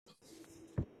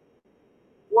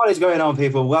What is going on,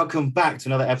 people? Welcome back to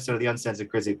another episode of the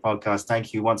Uncensored Critic podcast.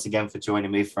 Thank you once again for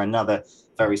joining me for another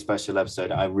very special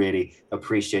episode. I really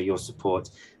appreciate your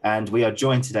support. And we are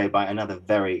joined today by another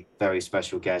very, very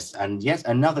special guest and yet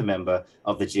another member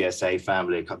of the GSA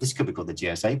family. This could be called the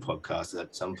GSA podcast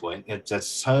at some point. There's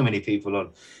so many people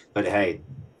on, but hey,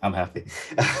 I'm happy.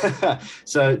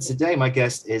 So today my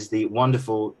guest is the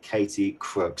wonderful Katie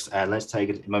Crooks. And let's take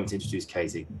a moment to introduce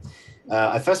Katie.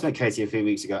 I first met Katie a few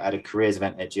weeks ago at a careers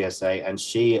event at GSA, and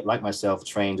she, like myself,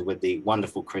 trained with the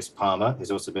wonderful Chris Palmer,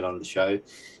 who's also been on the show.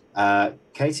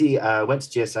 Katie went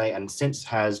to GSA and since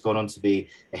has gone on to be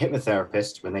a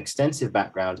hypnotherapist with an extensive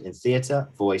background in theatre,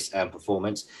 voice, and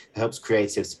performance, who helps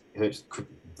creatives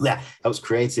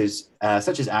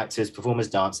such as actors, performers,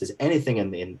 dancers, anything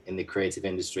in the creative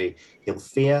industry, heal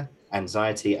fear,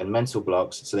 anxiety, and mental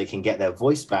blocks so they can get their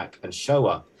voice back and show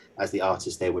up as the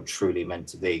artist they were truly meant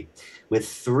to be. With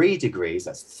 3 degrees,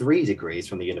 that's 3 degrees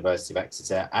from the University of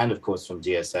Exeter and of course from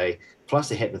GSA,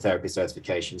 plus a hypnotherapy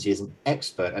certification, she is an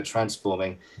expert at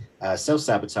transforming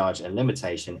self-sabotage and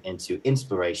limitation into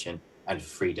inspiration and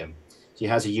freedom. She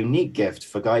has a unique gift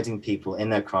for guiding people in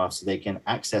their craft so they can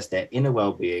access their inner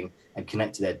well-being and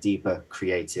connect to their deeper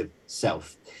creative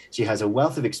self. She has a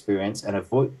wealth of experience and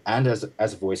as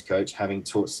a voice coach, having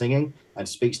taught singing and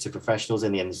speaks to professionals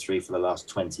in the industry for the last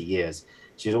 20 years.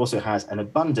 She also has an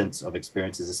abundance of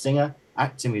experience as a singer,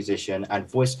 actor, musician,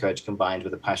 and voice coach, combined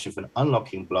with a passion for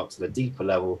unlocking blocks at a deeper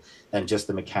level than just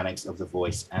the mechanics of the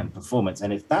voice and performance.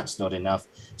 And if that's not enough,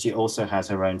 she also has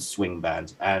her own swing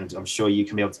band. And I'm sure you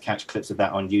can be able to catch clips of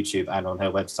that on YouTube and on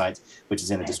her website, which is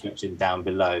in the description down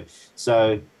below.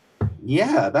 So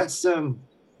yeah, that's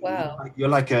Wow. you're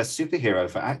like a superhero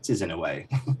for actors in a way.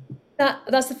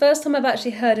 That's the first time I've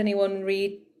actually heard anyone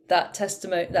read that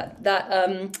testimony,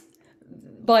 that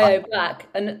bio back.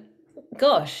 And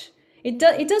gosh, it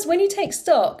does when you take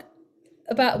stock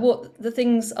about what the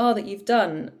things are that you've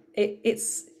done,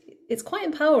 it's quite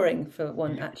empowering for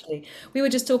one, actually. We were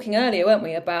just talking earlier, weren't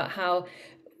we, about how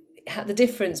the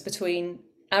difference between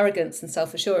arrogance and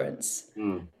self-assurance,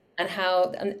 Mm. and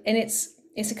how and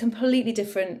it's a completely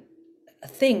different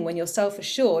thing when you're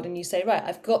self-assured and you say, right,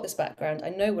 I've got this background, I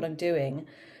know what I'm doing,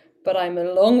 but I'm a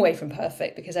long way from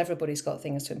perfect because everybody's got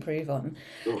things to improve on.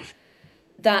 Gosh.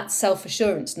 That's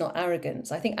self-assurance, not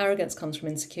arrogance. I think arrogance comes from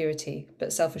insecurity,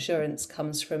 but self-assurance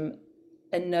comes from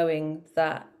a knowing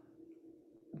that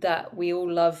we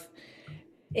all love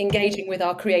engaging with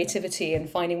our creativity and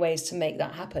finding ways to make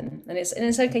that happen. And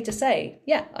it's okay to say,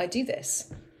 yeah, I do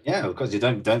this. Yeah, of course. You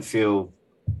don't feel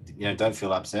don't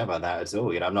feel upset about that at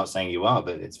all. I'm not saying you are,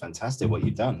 but it's fantastic what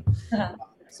you've done.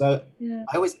 So Yeah.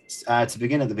 I always to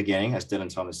begin at the beginning, as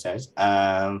Dylan Thomas says,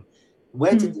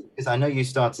 where did Mm. because I know you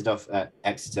started off at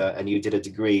Exeter and you did a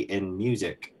degree in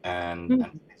music and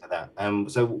Mm. things like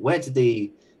that. So where did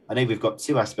I know we've got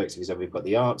 2 aspects of it. So we've got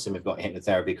the arts and we've got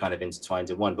hypnotherapy kind of intertwined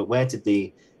in one, but where did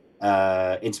the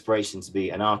inspiration to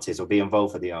be an artist or be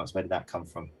involved with the arts, where did that come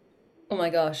from? Oh my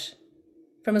gosh.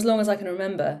 From as long as I can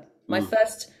remember. My Mm.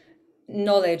 first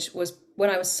knowledge was when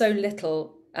I was so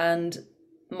little, and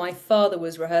my father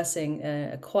was rehearsing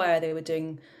a choir. They were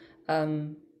doing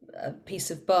a piece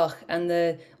of Bach, and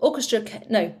the orchestra,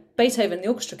 no, Beethoven, the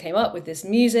orchestra came up with this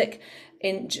music.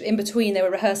 In between, they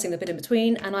were rehearsing the bit in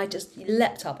between, and I just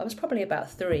leapt up. I was probably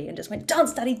about 3, and just went,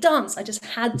 "Dance, Daddy, dance!" I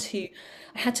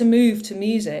had to move to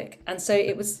music, and so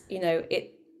it was,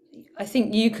 it. I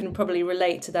think you can probably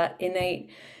relate to that innate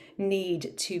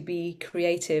need to be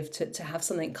creative, to have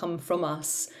something come from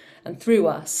us and through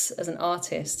us as an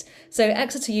artist. So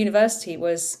Exeter University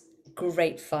was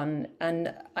great fun,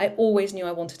 and I always knew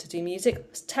I wanted to do music. I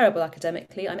was terrible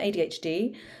academically. I'm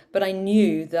ADHD, but I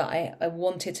knew that I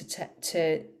wanted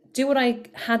to do what I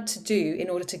had to do in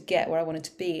order to get where I wanted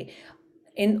to be.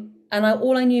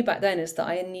 All I knew back then is that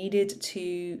I needed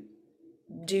to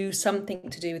do something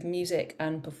to do with music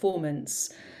and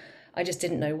performance. I just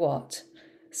didn't know what.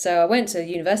 So I went to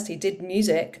university, did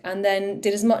music, and then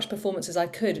did as much performance as I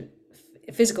could,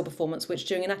 physical performance, which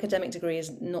during an academic degree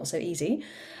is not so easy.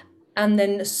 And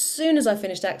then as soon as I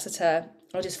finished Exeter,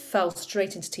 I just fell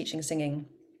straight into teaching singing,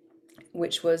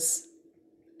 which was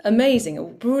amazing, a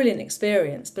brilliant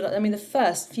experience. But I mean, the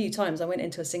first few times I went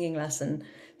into a singing lesson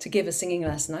to give a singing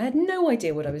lesson, I had no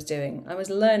idea what I was doing. I was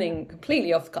learning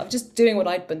completely off the cuff, just doing what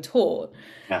I'd been taught.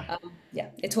 Yeah. Yeah,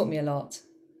 it taught me a lot.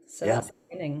 So Yeah. that's the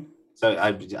beginning. So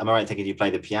am I right thinking you play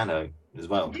the piano as I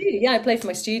well? do. Yeah, I play for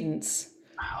my students.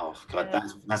 Oh God, Yeah.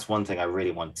 that's one thing I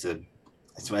really want to.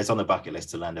 It's on the bucket list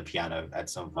to learn the piano at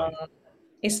some point.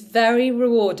 It's very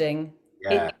rewarding.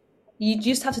 Yeah. It You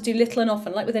just have to do little and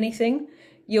often, like with anything.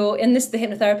 you're in this, the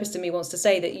hypnotherapist in me wants to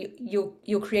say that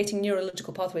you're creating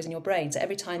neurological pathways in your brain. So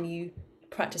every time you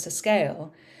practice a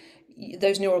scale,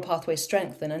 those neural pathways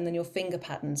strengthen, and then your finger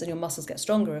patterns and your muscles get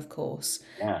stronger, of course.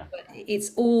 Yeah. But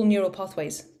it's all neural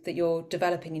pathways that you're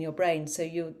developing in your brain. So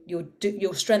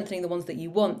you're strengthening the ones that you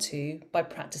want to by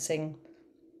practicing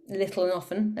little and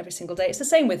often every single day. It's the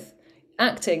same with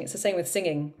acting. It's the same with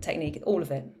singing technique. All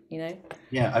of it, you know.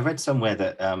 Yeah, I read somewhere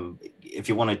that if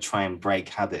you want to try and break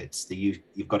habits, that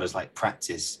you've got to like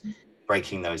practice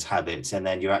breaking those habits, and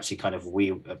then you're actually kind of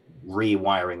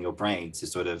rewiring your brain to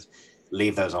sort of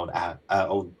leave those old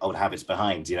habits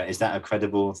behind. You know, is that a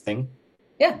credible thing?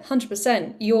 Yeah,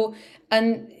 100%.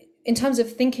 And in terms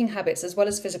of thinking habits as well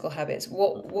as physical habits,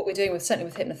 what we're doing with, certainly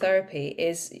with hypnotherapy,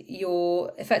 is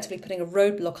you're effectively putting a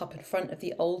roadblock up in front of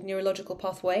the old neurological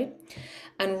pathway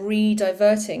and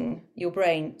re-diverting your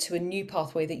brain to a new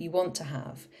pathway that you want to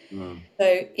have. Mm.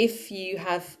 So if you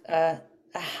have a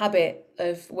habit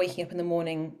of waking up in the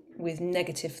morning with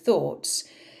negative thoughts,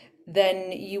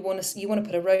 then you want to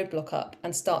put a roadblock up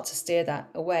and start to steer that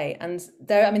away. And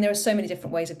there are so many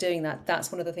different ways of doing that.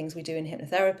 That's one of the things we do in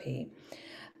hypnotherapy.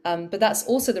 But that's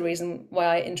also the reason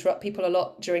why I interrupt people a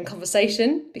lot during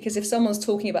conversation, because if someone's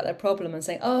talking about their problem and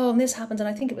saying, oh, and this happened and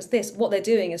I think it was this, what they're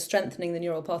doing is strengthening the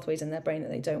neural pathways in their brain that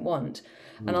they don't want.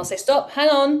 And I'll say, stop, hang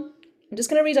on, I'm just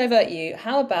going to re-divert you.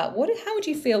 How would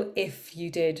you feel if you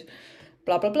did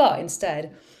blah, blah, blah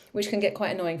instead? Which can get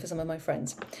quite annoying for some of my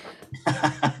friends.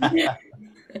 But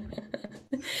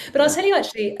I'll tell you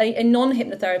actually a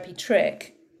non-hypnotherapy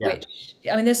trick, Yeah. which,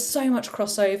 I mean, there's so much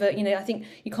crossover. You know, I think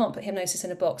you can't put hypnosis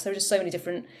in a box. There are just so many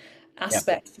different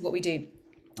aspects of what we do.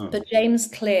 But James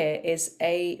Clear is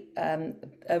a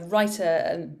writer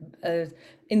and an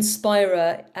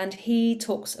inspirer, and he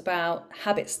talks about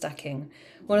habit stacking.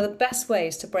 One of the best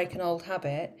ways to break an old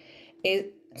habit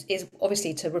is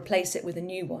obviously to replace it with a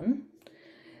new one.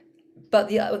 But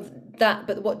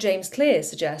what James Clear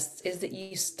suggests is that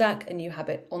you stack a new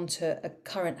habit onto a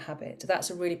current habit. That's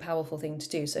a really powerful thing to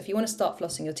do. So if you want to start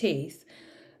flossing your teeth,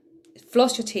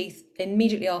 floss your teeth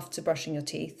immediately after brushing your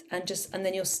teeth, and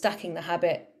then you're stacking the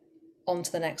habit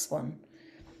onto the next one.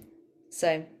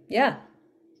 So yeah,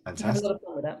 you can have a Fantastic. lot of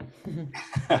fun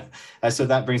with that. So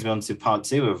that brings me on to part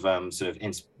two of sort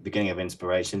of beginning of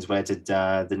inspirations. Where did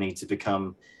the need to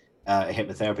become a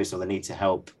hypnotherapist, or the need to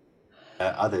help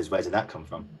others, where did that come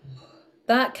from?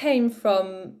 That came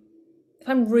from, if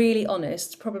I'm really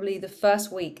honest, probably the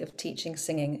first week of teaching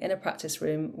singing in a practice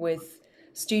room with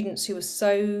students who were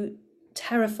so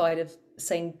terrified of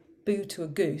saying boo to a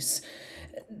goose.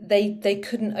 They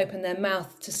couldn't open their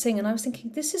mouth to sing, and I was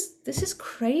thinking, this is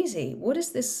crazy. What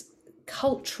is this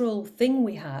cultural thing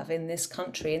we have in this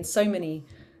country, in so many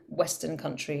Western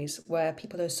countries, where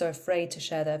people are so afraid to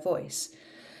share their voice?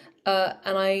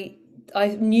 And I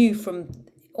knew from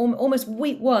almost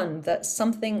week one that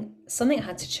something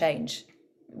had to change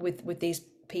with these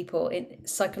people,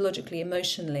 psychologically,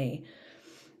 emotionally,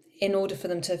 in order for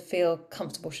them to feel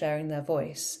comfortable sharing their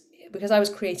voice. Because I was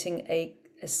creating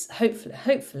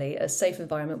hopefully a safe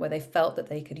environment where they felt that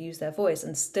they could use their voice,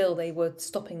 and still they were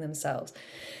stopping themselves.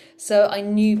 So I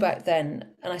knew back then,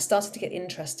 and I started to get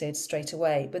interested straight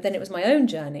away. But then it was my own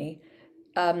journey,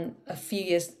 a few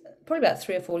years, probably about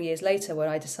 3 or 4 years later, where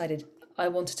I decided I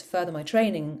wanted to further my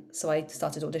training. So I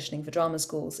started auditioning for drama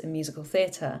schools in musical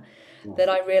theatre. That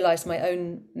I realised my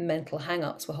own mental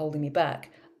hang-ups were holding me back.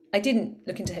 I didn't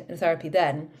look into hypnotherapy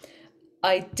then.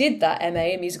 I did that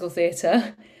MA in musical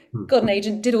theatre, got an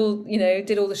agent, did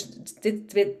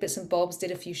bits and bobs,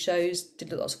 did a few shows,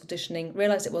 did lots of auditioning,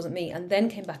 realised it wasn't me, and then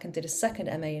came back and did a second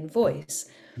MA in voice.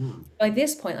 By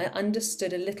this point, I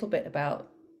understood a little bit about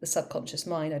the subconscious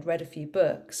mind. I'd read a few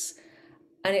books,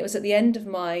 and it was at the end of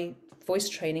my voice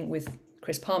training with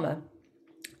Chris Palmer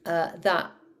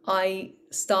that I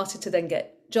started to then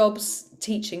get jobs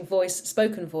teaching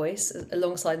spoken voice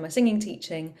alongside my singing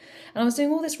teaching, and I was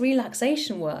doing all this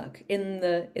relaxation work in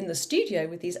the studio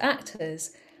with these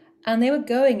actors, and they were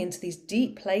going into these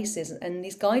deep places and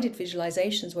these guided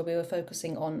visualizations where we were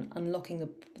focusing on unlocking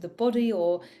the body,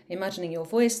 or imagining your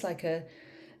voice like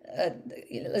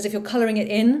as if you're colouring it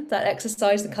in, that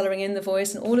exercise, the colouring in the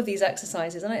voice, and all of these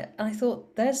exercises. And I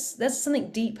thought, there's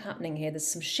something deep happening here. There's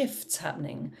some shifts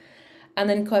happening. And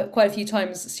then quite a few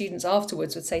times, students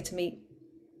afterwards would say to me,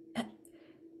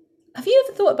 have you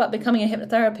ever thought about becoming a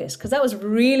hypnotherapist? Because that was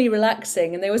really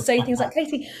relaxing. And they would say things like,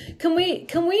 Katie, can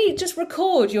we just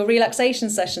record your relaxation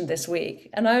session this week?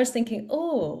 And I was thinking,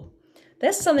 oh,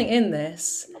 there's something in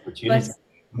this. Opportunity.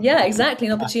 Yeah, exactly.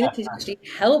 An opportunity to actually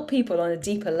help people on a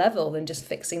deeper level than just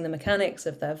fixing the mechanics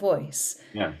of their voice.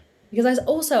 Yeah. Because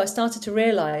I started to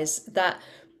realize that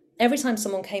every time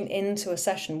someone came into a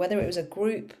session, whether it was a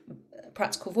group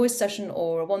practical voice session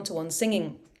or a one-to-one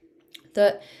singing,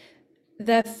 that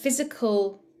their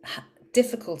physical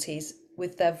difficulties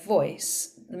with their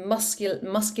voice, the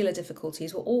muscular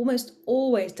difficulties, were almost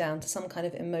always down to some kind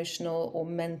of emotional or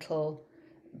mental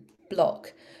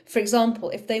block. For example,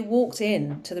 if they walked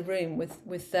into the room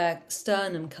with their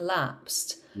sternum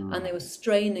collapsed and they were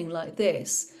straining like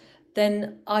this,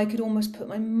 then I could almost put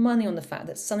my money on the fact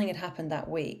that something had happened that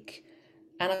week.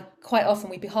 And quite often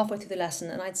we'd be halfway through the lesson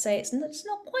and I'd say, it's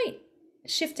not quite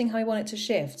shifting how I want it to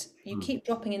shift. You keep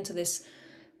dropping into this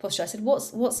posture. I said,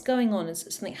 what's going on? Has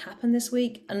something happened this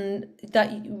week? And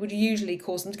that would usually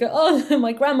cause them to go, oh,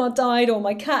 my grandma died, or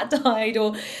my cat died,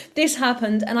 or this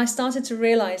happened. And I started to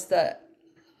realize that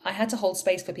I had to hold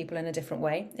space for people in a different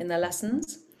way in their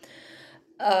lessons,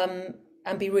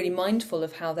 and be really mindful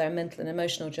of how their mental and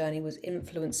emotional journey was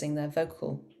influencing their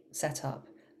vocal setup.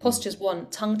 Postures one,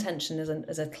 tongue tension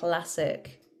is a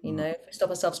classic. You know, if we stop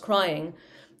ourselves crying,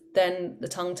 then the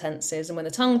tongue tenses, and when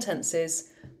the tongue tenses,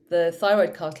 the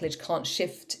thyroid cartilage can't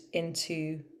shift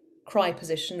into cry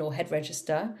position or head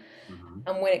register.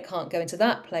 And when it can't go into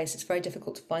that place, it's very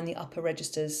difficult to find the upper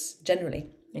registers generally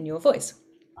in your voice.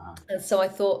 And so I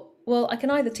thought, well, I can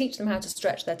either teach them how to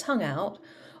stretch their tongue out,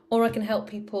 or I can help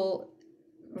people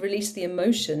release the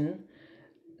emotion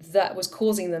that was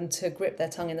causing them to grip their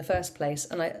tongue in the first place.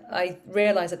 And I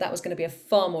realized that was going to be a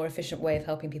far more efficient way of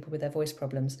helping people with their voice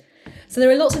problems. So there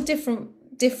are lots of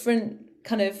different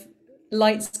kind of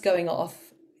lights going off,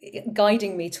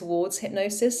 guiding me towards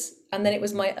hypnosis. And then it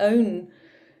was my own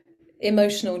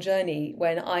emotional journey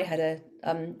when I had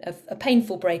a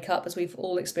painful breakup, as we've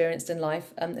all experienced in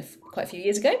life, quite a few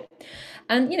years ago.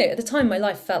 And, you know, at the time my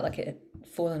life felt like it had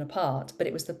fallen apart, but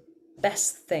it was the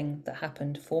best thing that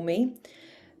happened for me,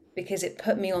 because it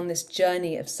put me on this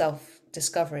journey of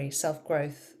self-discovery,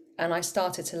 self-growth. And I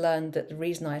started to learn that the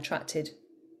reason I attracted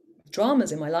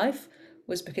dramas in my life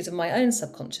was because of my own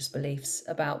subconscious beliefs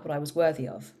about what I was worthy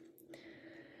of.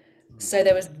 So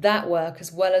there was that work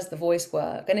as well as the voice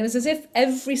work. And it was as if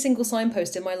every single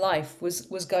signpost in my life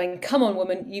was going, come on,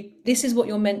 woman, this is what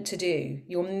you're meant to do.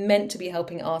 You're meant to be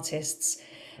helping artists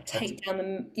take down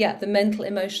the mental,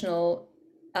 emotional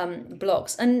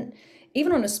blocks. And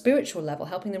even on a spiritual level,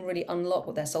 helping them really unlock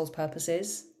what their soul's purpose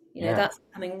is. You know, that's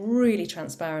becoming really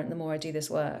transparent the more I do this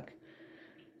work.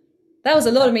 That was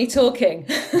a lot of me talking.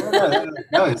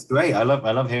 No, it's great. I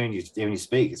love hearing you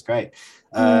speak. It's great.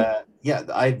 Yeah,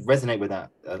 I resonate with that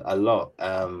a lot.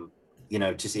 You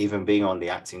know, just even being on the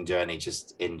acting journey,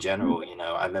 just in general. You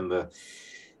know, I remember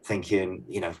thinking,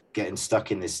 you know, getting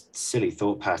stuck in this silly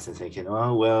thought pattern, thinking,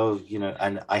 oh well, you know.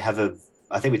 And I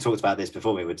think we talked about this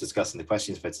before we were discussing the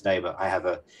questions for today, but I have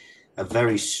a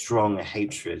very strong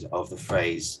hatred of the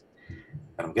phrase,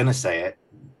 and I'm going to say it.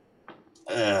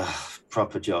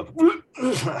 Proper job.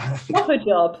 Proper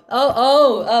job.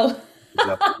 Oh.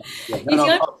 Yeah,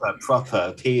 no,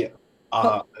 proper.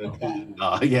 P-R-O-P-E-R.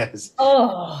 Yes.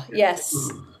 Oh, yes.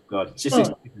 God,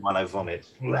 just when I vomit.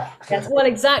 Yes, well,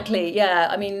 exactly. Yeah.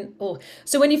 I mean,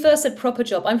 so when you first said proper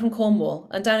job, I'm from Cornwall,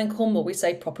 and down in Cornwall we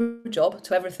say proper job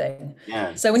to everything.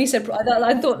 Yeah. So when you said,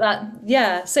 I thought that,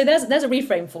 yeah. So there's a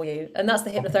reframe for you, and that's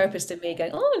the hypnotherapist in me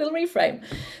going, oh, a little reframe,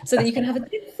 so that you can have a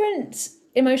different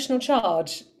emotional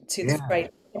charge to this phrase,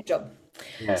 proper job.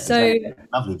 Yeah. So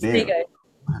lovely beer. There you go.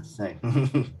 I have to say.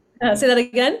 Say that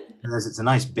again. It's a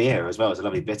nice beer as well. It's a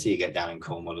lovely bitter you get down in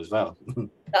Cornwall as well.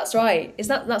 That's right.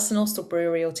 That's an Austell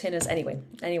Brewery or Tinners anyway.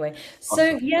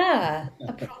 So yeah,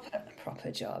 a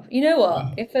proper job. You know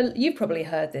what? You've probably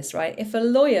heard this, right? If a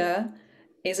lawyer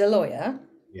is a lawyer,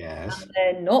 yes, and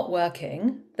they're not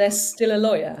working, they're still a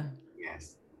lawyer.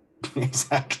 Yes,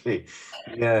 exactly.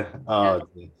 Yeah. Oh.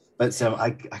 Yeah. But I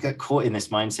got caught in this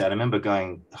mindset. I remember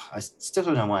going, I still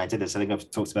don't know why I did this. I think I've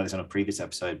talked about this on a previous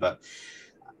episode, but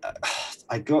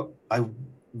I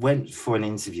went for an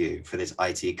interview for this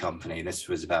IT company. This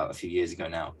was about a few years ago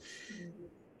now.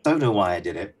 Don't know why I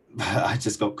did it, but I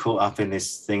just got caught up in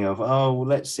this thing of, oh, well,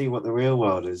 let's see what the real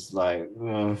world is like.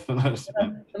 The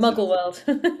Muggle world.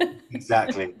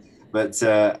 Exactly. But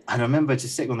I remember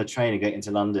just sitting on the train and getting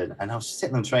into London, and I was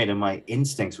sitting on the train and my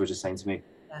instincts were just saying to me,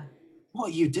 what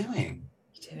are you doing?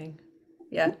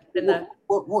 Yeah.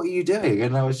 What are you doing?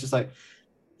 And I was just like,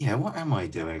 yeah, what am I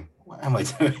doing? What am I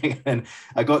doing? And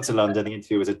I got to London. The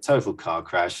interview was a total car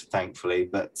crash, thankfully,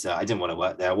 but I didn't want to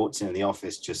work there. I walked in the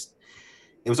office,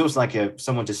 it was almost like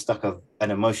someone just stuck an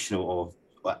emotional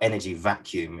or energy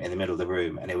vacuum in the middle of the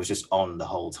room, and it was just on the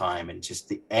whole time, and just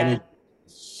the energy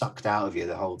sucked out of you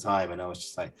the whole time. And I was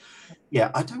just like,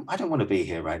 yeah, I don't want to be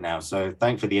here right now. So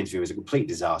thankfully the interview was a complete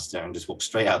disaster, and just walked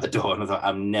straight out the door. And I thought,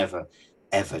 I'm never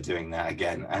ever doing that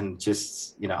again. And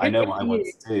just, I Good know for what I want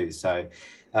you. to do. So,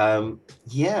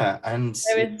 yeah, and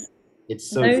There is it's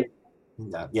so, no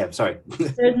yeah, sorry.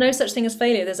 there is no such thing as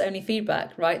failure. There's only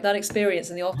feedback, right? That experience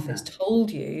in the office Yeah.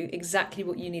 told you exactly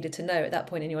what you needed to know at that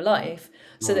point in your life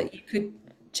so Mm. that you could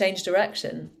change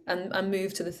direction and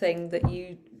move to the thing that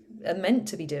you are meant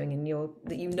to be doing in your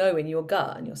that you know in your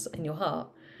gut and your heart.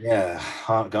 Yeah,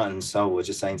 heart, gut, and soul were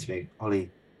just saying to me,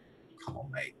 Ollie, come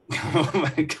on, mate. Come on,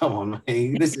 mate. Come on,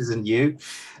 mate. This isn't you.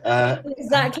 And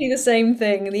Exactly the same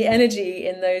thing. The energy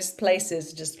in those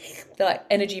places just they're like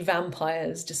energy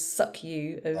vampires just suck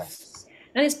you of yes.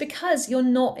 and it's because you're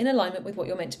not in alignment with what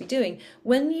you're meant to be doing.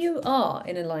 When you are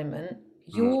in alignment,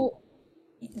 Mm. you're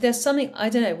there's something I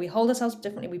don't know, we hold ourselves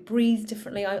differently, we breathe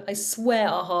differently. I swear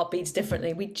our heart beats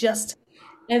differently. We just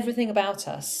everything about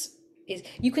us is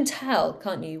you can tell,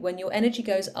 can't you, when your energy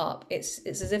goes up, it's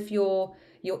as if your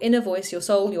inner voice, your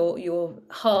soul, your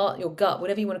heart, your gut,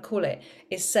 whatever you want to call it,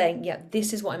 is saying, yeah,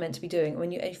 this is what I'm meant to be doing.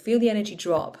 When you feel the energy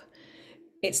drop,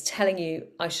 it's telling you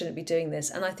I shouldn't be doing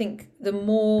this. And I think the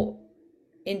more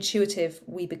intuitive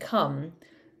we become,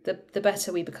 the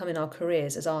better we become in our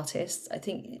careers as artists. I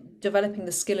think developing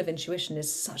the skill of intuition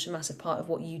is such a massive part of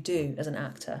what you do as an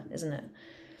actor, isn't it?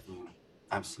 Mm.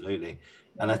 Absolutely.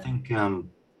 And I Yeah. think,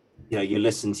 you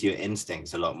listen to your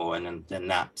instincts a lot more, and then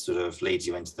that sort of leads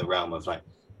you into the realm of like,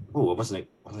 oh, I wasn't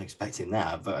expecting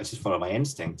that, but I just follow my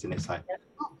instinct, and it's like,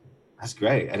 oh, that's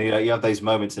great. And you have those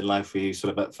moments in life where you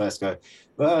sort of at first go,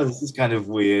 well, this is kind of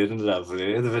weird and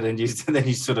lovely, but then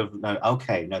you sort of know,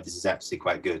 okay, no, this is actually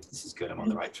quite good. This is good. I'm on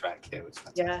the right track here. It's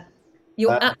fantastic. Yeah.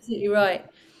 You're Uh, absolutely right.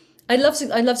 I'd love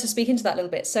to speak into that a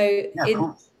little bit. So yeah, of in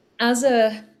course. as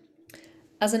a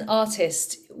as an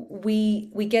artist, we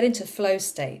get into flow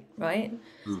state, right?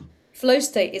 Hmm. Flow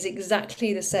state is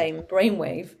exactly the same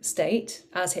brainwave state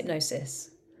as hypnosis.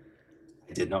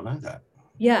 I did not know that.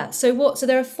 Yeah. So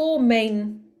there are four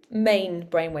main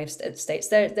brainwave states.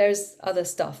 There's other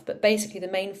stuff, but basically the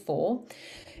main four,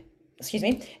 excuse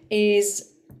me,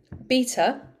 is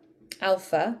beta,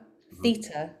 alpha, Mhm.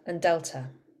 theta, and delta.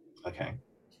 Okay.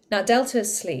 Now, delta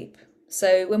is sleep.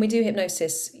 So when we do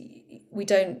hypnosis, we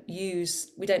don't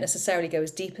necessarily go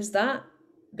as deep as that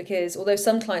because although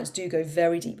some clients do go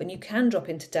very deep and you can drop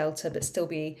into delta but still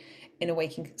be in a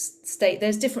waking state,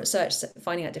 there's different research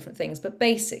finding out different things. But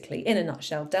basically, in a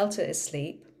nutshell, delta is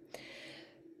sleep.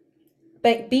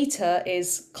 Beta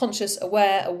is conscious,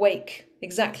 aware, awake,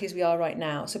 exactly as we are right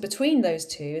now. So between those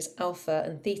two is alpha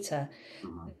and theta.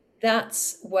 Mhm.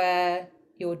 That's where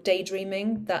you're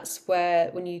daydreaming. That's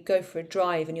where when you go for a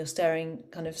drive and you're staring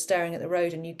at the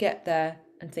road and you get there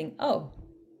and think, oh,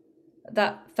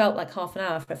 that felt like half an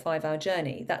hour for a 5 hour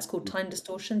journey. That's called time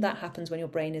distortion. That happens when your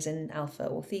brain is in alpha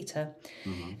or theta.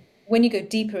 Mhm. When you go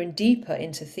deeper and deeper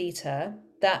into theta,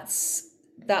 that's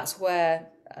where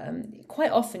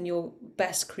quite often your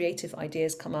best creative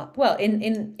ideas come up. Well,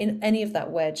 in any of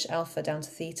that wedge, alpha down to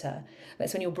theta,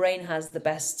 that's when your brain has the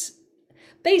best.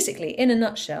 Basically, in a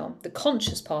nutshell, the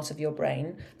conscious part of your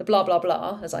brain, the blah blah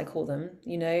blah, as I call them,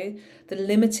 the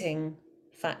limiting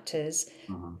factors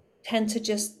Mhm. tend to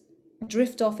just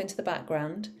drift off into the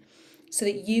background so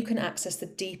that you can access the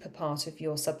deeper part of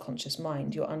your subconscious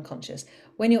mind, your unconscious.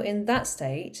 When you're in that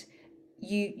state,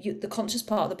 you the conscious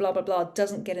part, the blah blah blah,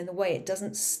 doesn't get in the way. It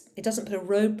doesn't put a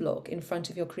roadblock in front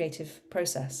of your creative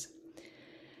process.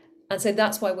 And so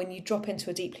that's why when you drop into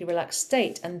a deeply relaxed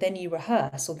state and then you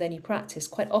rehearse or then you practice,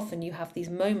 quite often you have these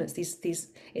moments, these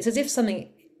it's as if something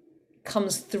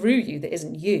comes through you that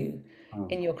isn't you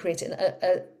Mhm. in your creative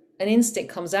an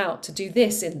instinct comes out to do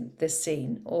this in this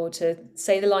scene or to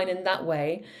say the line in that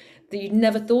way that you'd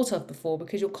never thought of before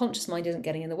because your conscious mind isn't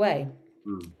getting in the way.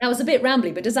 Mhm. That was a bit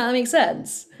rambly, but does that make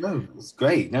sense? No, it's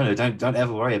great. No, no, don't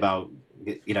ever worry about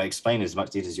explain as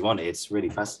much detail as you want. It's really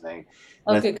fascinating.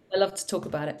 And Oh, good. I love to talk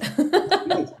about yes,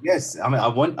 it. yes. I mean,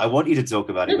 I want you to talk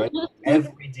about it. Go into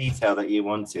every detail that you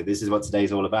want to. This is what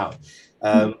today's all about.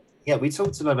 Yeah, we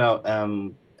talked a lot about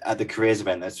at the careers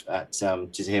event that's at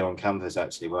just here on campus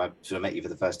actually, where I sort of met you for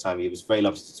the first time. It was very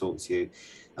lovely to talk to you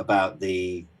about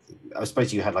the. I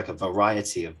suppose you had like a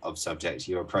variety of subjects.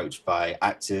 You were approached by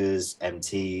actors,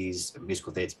 MTs,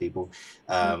 musical theatre people,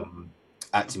 um,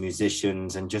 actor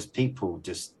musicians, and just people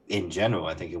just in general.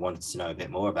 I think you wanted to know a bit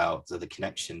more about the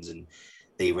connections and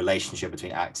the relationship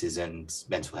between actors and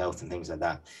mental health and things like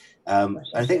that.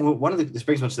 I think one of the this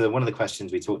brings me to one of the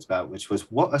questions we talked about, which was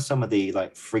what are some of the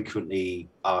like frequently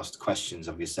asked questions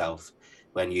of yourself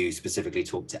when you specifically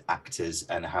talk to actors,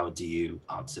 and how do you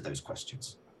answer those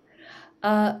questions?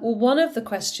 Well, one of the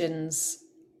questions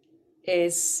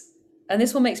is, and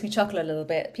this one makes me chuckle a little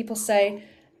bit. People say,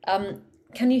 um,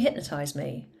 "Can you hypnotize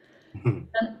me?" And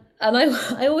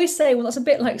I always say, well, that's a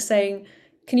bit like saying,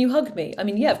 can you hug me? I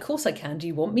mean, yeah, of course I can. Do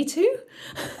you want me to?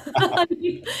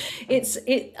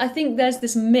 I think there's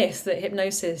this myth that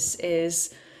hypnosis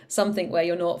is something where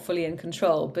you're not fully in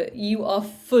control, but you are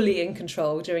fully in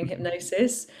control during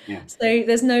hypnosis. Yeah. So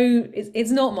there's no,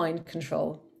 it's not mind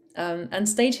control. And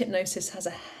stage hypnosis has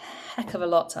a heck of a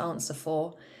lot to answer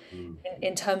for Mm.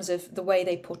 in terms of the way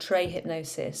they portray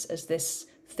hypnosis as this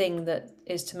thing that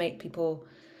is to make people,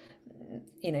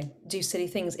 do silly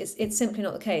things. It's simply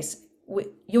not the case.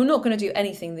 You're not going to do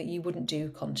anything that you wouldn't do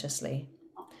consciously.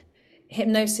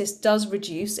 Hypnosis does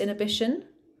reduce inhibition,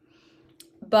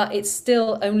 but it's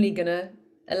still only going to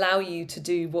allow you to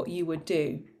do what you would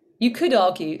do. You could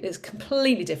argue it's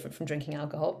completely different from drinking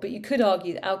alcohol, but you could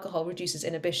argue that alcohol reduces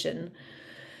inhibition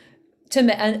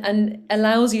and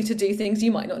allows you to do things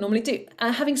you might not normally do.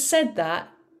 And having said that,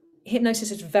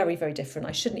 hypnosis is very, very different.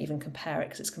 I shouldn't even compare it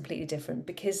because it's completely different,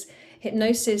 because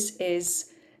hypnosis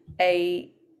is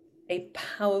a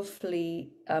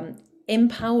powerfully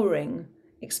empowering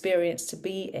experience to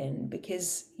be in,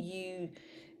 because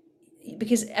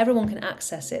everyone can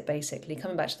access it. Basically,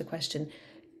 coming back to the question,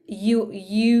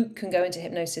 you can go into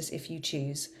hypnosis if you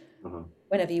choose,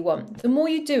 whenever you want. The more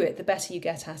you do it, the better you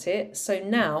get at it. So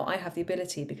now I have the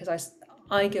ability, because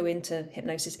I go into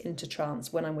hypnosis, into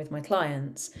trance when I'm with my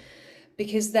clients,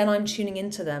 because then I'm tuning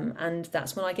into them, and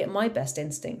that's when I get my best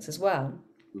instincts as well.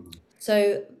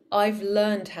 So I've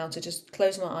learned how to just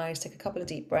close my eyes, take a couple of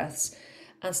deep breaths,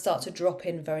 and start to drop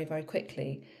in very, very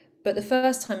quickly. But the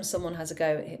first time someone has a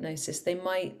go at hypnosis, they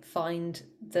might find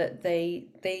that they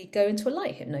go into a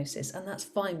light hypnosis, and that's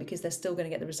fine, because they're still going to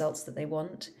get the results that they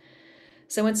want.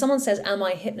 So when someone says, am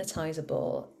I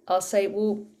hypnotizable? I'll say,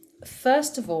 well,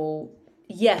 first of all,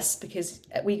 yes, because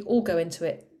we all go into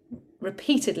it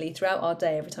repeatedly throughout our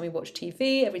day. Every time we watch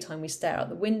TV, every time we stare out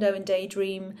the window and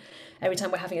daydream, every time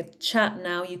we're having a chat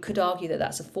now, you could argue that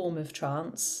that's a form of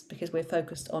trance, because we're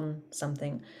focused on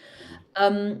something.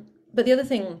 But the other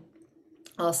thing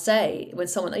I'll say when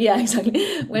someone, yeah,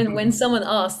 exactly, when someone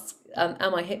asks,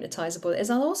 am I hypnotizable, is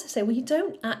I'll also say, well, you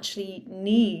don't actually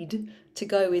need to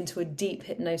go into a deep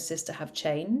hypnosis to have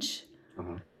change,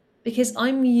 because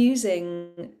I'm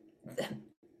using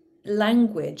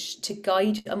language to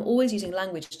guide. I'm always using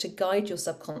language to guide your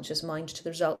subconscious mind to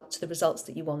the results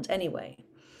that you want anyway.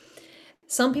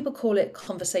 Some people call it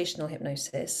conversational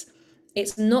hypnosis.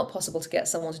 It's not possible to get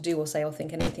someone to do or say or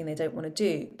think anything they don't want to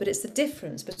do, but it's the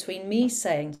difference between me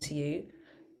saying to you,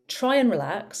 try and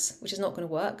relax, which is not going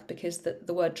to work, because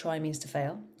the word try means to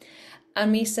fail,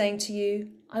 and me saying to you,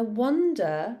 I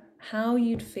wonder how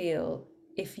you'd feel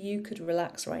if you could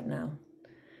relax right now.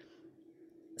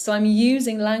 So I'm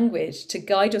using language to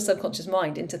guide your subconscious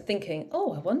mind into thinking,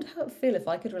 oh, I wonder how it would feel if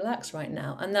I could relax right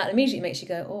now. And that immediately makes you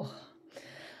go, oh,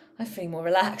 I feel more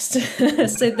relaxed.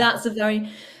 So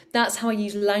that's how I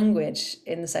use language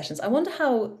in the sessions. I wonder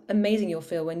how amazing you'll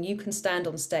feel when you can stand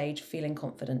on stage feeling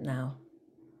confident now.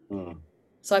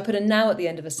 So I put a now at the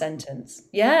end of a sentence.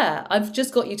 Yeah, I've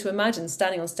just got you to imagine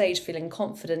standing on stage feeling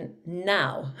confident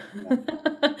now.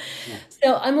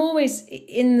 So I'm always,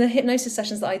 in the hypnosis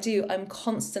sessions that I do, I'm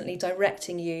constantly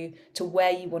directing you to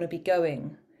where you want to be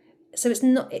going. So it's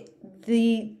not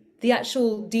the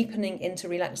actual deepening into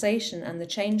relaxation and the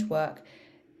change work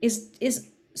is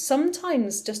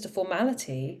sometimes just a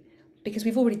formality, because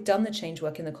we've already done the change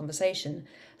work in the conversation.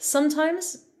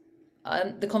 Sometimes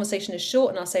the conversation is short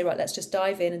and I'll say, right, let's just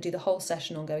dive in and do the whole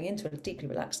session on going into a deeply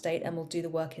relaxed state, and we'll do the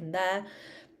work in there.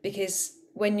 Because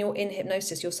when you're in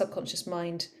hypnosis, your subconscious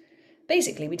mind,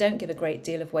 basically, we don't give a great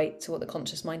deal of weight to what the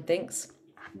conscious mind thinks.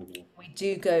 We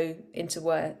do go into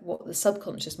what the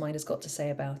subconscious mind has got to say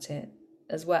about it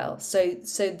as well. So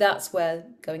that's where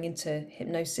going into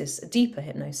hypnosis, a deeper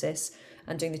hypnosis,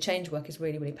 and doing the change work is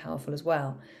really, really powerful as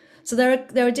well. So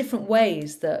there are different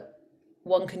ways that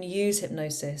one can use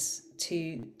hypnosis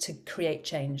to create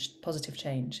change, positive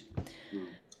change.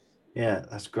 Yeah,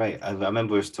 that's great. I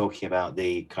remember us talking about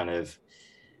the kind of,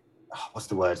 what's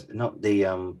the word? Not the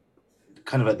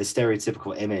kind of like the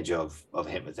stereotypical image of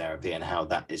hypnotherapy, and how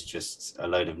that is just a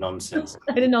load of nonsense.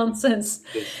 A bit of nonsense.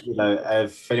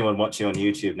 If anyone watching on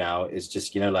YouTube now is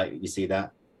just, like you see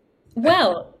that.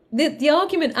 Well, the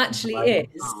argument actually is,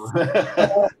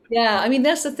 yeah, I mean,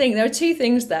 that's the thing. There are two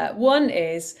things there. One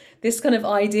is this kind of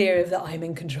idea of that I'm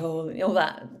in control and all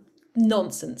that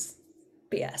nonsense,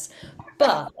 BS.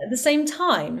 But at the same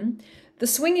time, the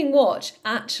swinging watch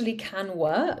actually can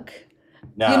work.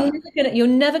 No. You're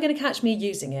never gonna catch me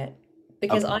using it,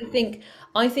 because Okay.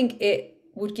 I think it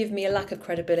would give me a lack of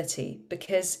credibility,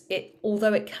 because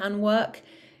although it can work,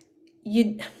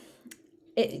 you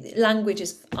language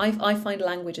is, I find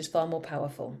language is far more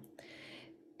powerful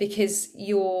because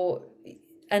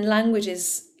and language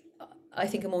is, I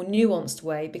think, a more nuanced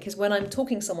way, because when I'm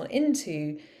talking someone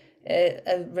into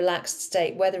a relaxed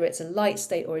state, whether it's a light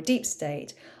state or a deep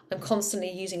state, I'm constantly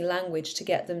using language to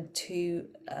get them to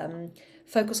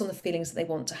focus on the feelings that they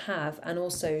want to have, and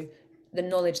also the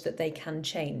knowledge that they can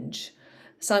change.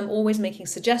 So I'm always making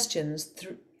suggestions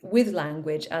with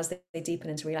language as they deepen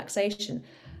into relaxation.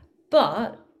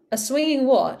 But a swinging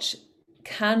watch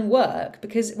can work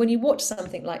because when you watch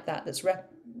something like that that's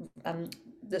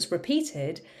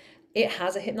repeated, it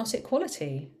has a hypnotic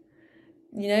quality.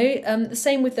 The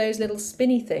same with those little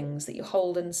spinny things that you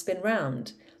hold and spin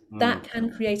round. Mm. That can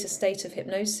create a state of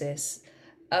hypnosis.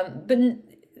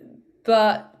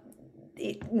 But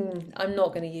I'm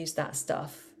not going to use that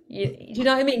stuff. Do you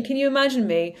know what I mean? Can you imagine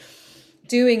me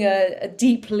doing a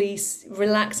deeply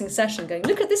relaxing session going,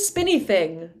 look at this spinny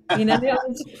thing? It's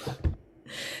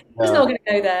not No, going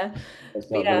to go there. that's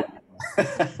But not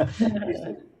yeah.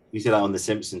 good. You see that on The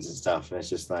Simpsons and stuff, and it's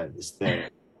just like this thing,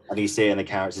 and you see it in the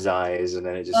character's eyes, and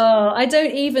then it just, Oh, I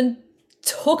don't even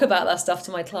talk about that stuff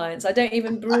to my clients. I don't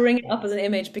even bring it up as an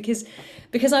image because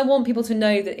I want people to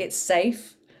know that it's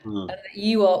safe mm, and that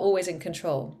you are always in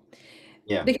control.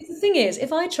 yeah, Because the thing is,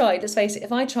 if I tried, let's face it,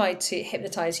 if I tried to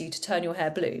hypnotize you to turn your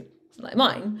hair blue, like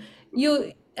mine,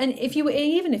 and if you were,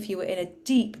 even if you were in a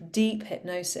deep, deep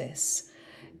hypnosis,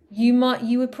 you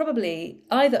would probably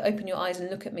either open your eyes and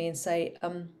look at me and say,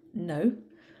 no,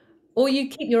 or you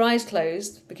keep your eyes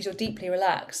closed because you're deeply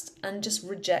relaxed and just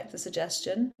reject the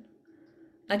suggestion.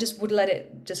 I just would let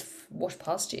it just wash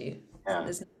past you. yeah.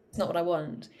 It's not what I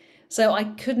want. So I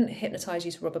couldn't hypnotize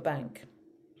you to rob a bank.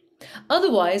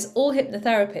 Otherwise, all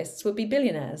hypnotherapists would be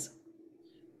billionaires.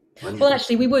 When, Well,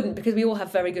 actually, we wouldn't, because we all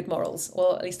have very good morals,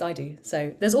 or at least I do.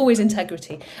 So there's always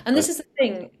integrity. And this most, is the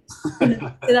thing.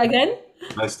 Say that again?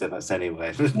 most of us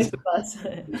anyway. Most of us.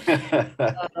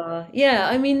 Yeah,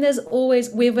 I mean,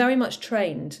 we're very much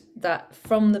trained that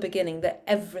from the beginning that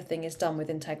everything is done with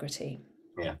integrity.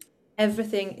 Yeah,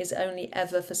 Everything is only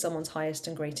ever for someone's highest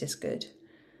and greatest good.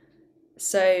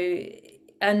 So,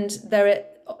 and there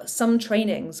are some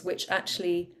trainings which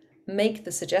actually make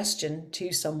the suggestion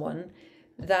to someone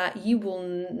that you will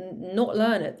not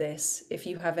learn at this if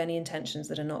you have any intentions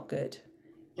that are not good.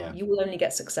 yeah. You will only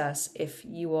get success if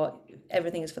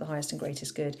everything is for the highest and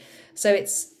greatest good. So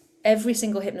it's every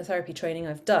single hypnotherapy training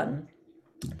I've done,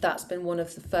 that's been one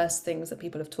of the first things that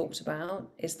people have talked about,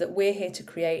 is that we're here to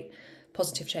create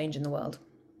positive change in the world,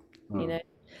 you Mm. know?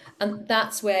 And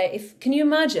that's where, can you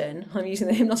imagine, I'm using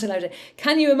the hypnotic language,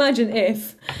 can you imagine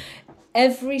if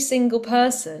every single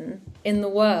person in the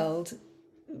world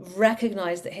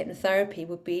recognized that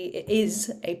hypnotherapy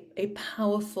is a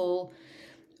powerful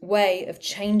way of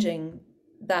changing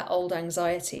that old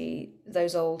anxiety,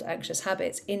 those old anxious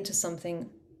habits into something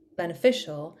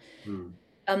beneficial? Mm.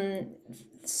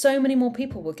 So many more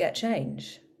people would get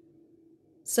change.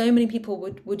 So many people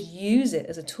would use it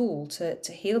as a tool to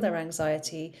heal their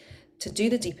anxiety, to do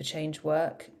the deeper change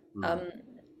work. Mm.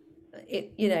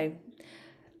 It you know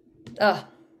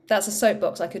That's a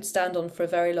soapbox I could stand on for a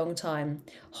very long time.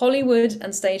 Hollywood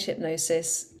and stage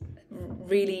hypnosis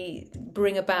really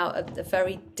bring about a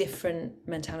very different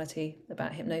mentality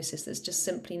about hypnosis that's just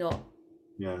simply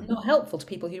Yeah, not helpful to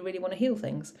people who really want to heal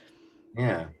things.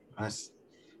 yeah.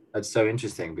 That's so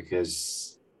interesting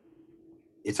because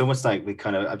it's almost like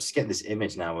I'm just getting this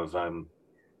image now of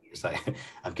it's like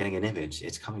I'm getting an image,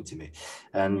 it's coming to me,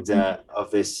 and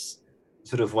of this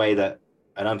sort of way that,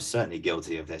 and I'm certainly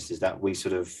guilty of this, is that we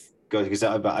sort of go, because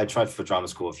I tried for drama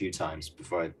school a few times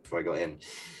before I got in,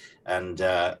 and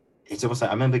it's almost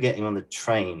like I remember getting on the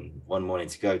train one morning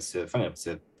to go to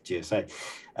GSA,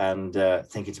 and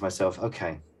thinking to myself,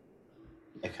 okay,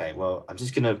 well,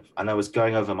 and I was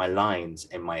going over my lines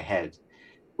in my head,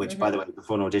 which, by the way,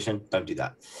 before an audition, don't do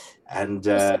that. And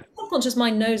Subconscious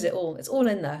mind knows it all. It's all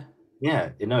in there. yeah,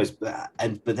 it knows. But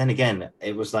then again,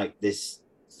 it was like this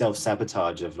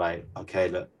self-sabotage of like, okay,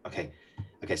 look, okay,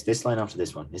 so this line after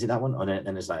this one, is it that one?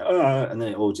 And it's like, and then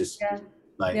it all just Yeah.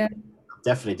 like, Yeah. I've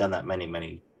definitely done that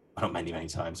not many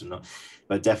times,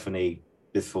 but definitely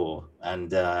before.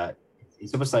 And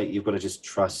it's almost like you've got to just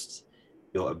trust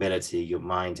your ability, your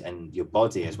mind, and your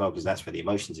body as well, because that's where the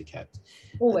emotions are kept.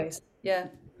 Always. Yeah.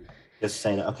 Just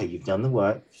saying that, okay, you've done the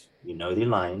work, you know the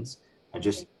lines, and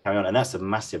just carry on. And that's a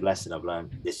massive lesson I've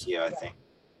learned this year, I think.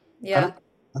 Yeah.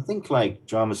 I think like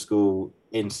drama school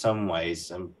in some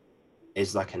ways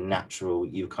is like you're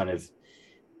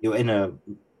in a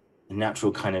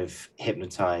natural kind of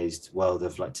hypnotized world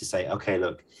of like to say, okay,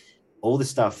 look, all the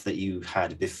stuff that you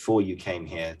had before you came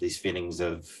here, these feelings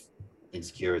of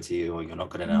insecurity or you're not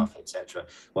good Mhm. enough, etc.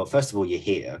 Well, first of all, you're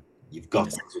here. You've got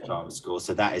into Exactly. drama school,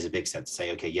 so that is a big step to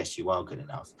say, okay, yes, you are good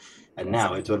enough. And Yes.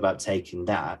 now it's all about taking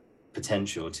that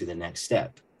potential to the next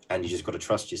step. And you just got to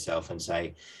trust yourself and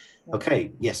say, Yeah.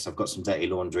 okay, yes, I've got some dirty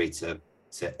laundry to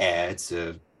air,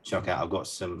 to chuck out. I've got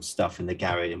some stuff in the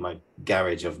garage, in my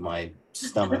garage of my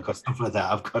stomach or stuff like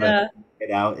that. I've got to Yeah.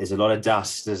 get out. There's a lot of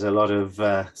dust. There's a lot of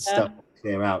Yeah. stuff to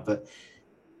clear out. But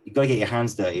you've got to get your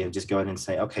hands dirty and just go in and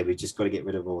say, okay, we just got to get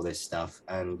rid of all this stuff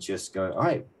and just go, all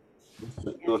right,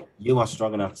 you are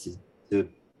strong enough to, to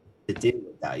deal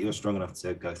with that. You're strong enough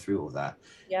to go through all that.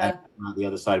 And Yeah. on the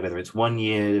other side, whether it's 1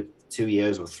 year, 2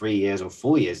 years, or 3 years, or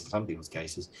 4 years in some people's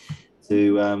cases,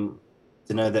 to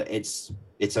know that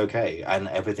it's okay, and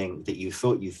everything that you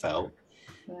thought you felt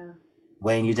Yeah.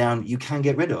 weighing you down, you can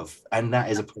get rid of, and that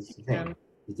is a positive thing Um,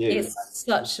 to do. it's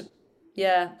such a,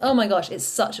 yeah. Oh my gosh, it's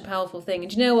such a powerful thing. And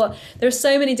do you know what? There are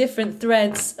so many different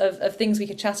threads of things we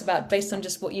could chat about based on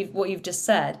just what you've just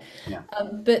said. Yeah.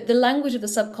 But the language of the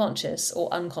subconscious or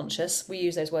unconscious, we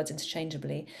use those words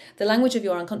interchangeably. The language of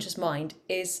your unconscious mind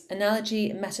is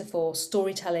analogy, metaphor,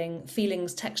 storytelling,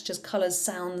 feelings, textures, colors,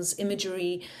 sounds,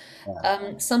 imagery.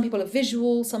 Some people are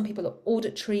visual, some people are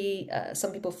auditory,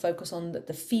 some people focus on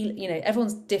the feel.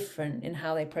 Everyone's different in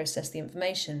how they process the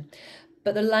information.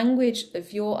 But the language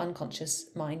of your unconscious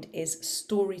mind is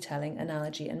storytelling,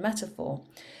 analogy, and metaphor.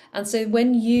 And so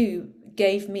when you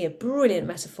gave me a brilliant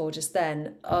metaphor just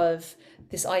then of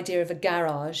this idea of a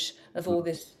garage of all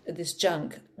this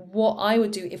junk, what I would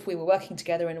do if we were working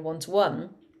together in a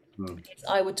one-to-one Mm. is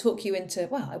I would talk you into,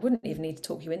 well, I wouldn't even need to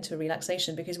talk you into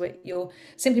relaxation because you're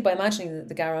simply by imagining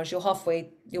the garage, you're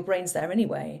halfway, your brain's there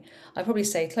anyway. I'd probably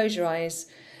say close your eyes,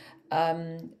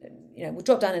 we'll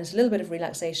drop down into a little bit of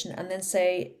relaxation and then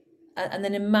say, and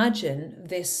then imagine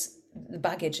the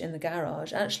baggage in the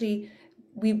garage. Actually,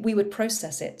 we would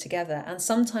process it together. And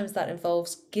sometimes that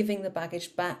involves giving the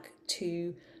baggage back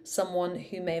to someone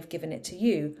who may have given it to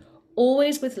you,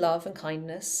 always with love and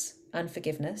kindness and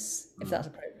forgiveness, if that's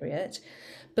appropriate.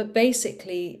 But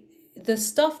basically,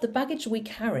 the baggage we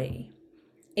carry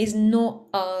is not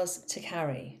ours to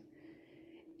carry.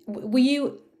 Were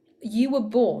you were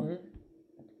born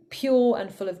pure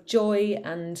and full of joy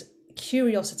and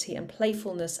curiosity and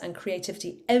playfulness and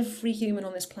creativity. Every human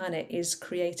on this planet is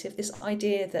creative. This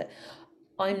idea that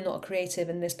I'm not creative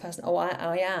and this person, oh,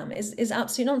 I am, is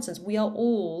absolute nonsense. We are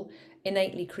all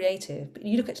innately creative. But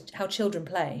you look at how children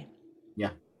play,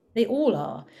 Yeah. they all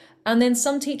are. And then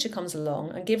some teacher comes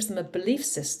along and gives them a belief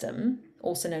system,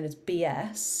 also known as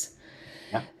BS,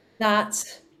 Yeah.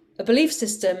 that a belief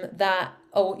system that,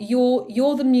 oh,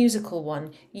 you're the musical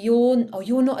one, you're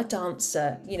not a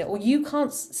dancer, or you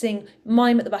can't sing,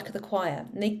 mime at the back of the choir.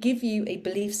 And they give you a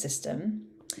belief system.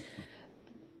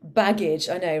 Baggage,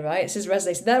 I know, right? It says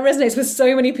resonates. That resonates with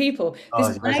so many people. Oh,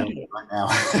 This it's resonating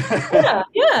baggage. right now.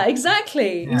 Yeah,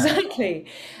 exactly, Yeah. exactly.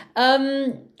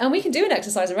 And we can do an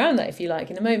exercise around that if you like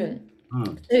in a moment.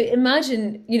 Mm. So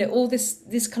imagine, all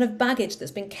this kind of baggage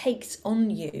that's been caked on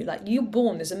you. Like you're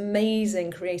born this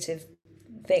amazing creative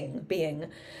being,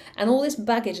 and all this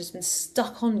baggage has been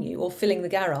stuck on you or filling the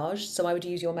garage. So I would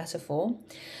use your metaphor.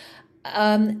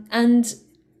 And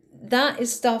that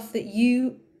is stuff that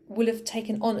you will have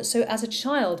taken on. So as a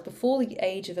child, before the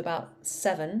age of about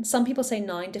 7, some people say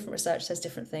 9, different research says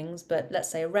different things, but let's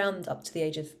say around up to the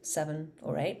age of 7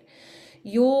 or 8,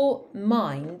 your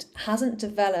mind hasn't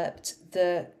developed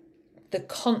the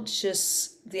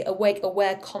conscious, the awake,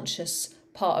 aware, conscious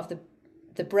part of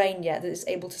the brain yet that is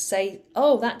able to say,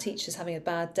 oh, that teacher's having a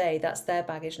bad day, that's their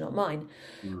baggage, not mine.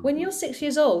 Mm. When you're 6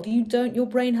 years old, your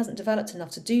brain hasn't developed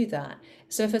enough to do that.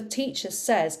 So if a teacher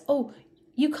says, oh,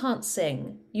 you can't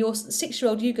sing, your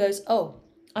 6-year-old you goes, oh,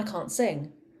 I can't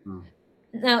sing. Mm.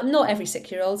 Now, not every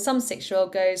 6-year-old. Some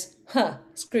 6-year-old goes, huh,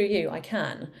 screw you, I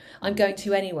can. I'm going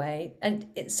to anyway. And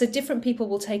so different people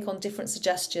will take on different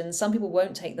suggestions. Some people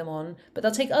won't take them on, but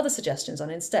they'll take other suggestions on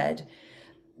instead.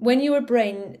 When you're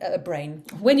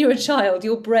when you're a child,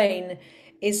 your brain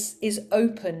is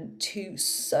open to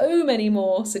so many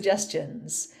more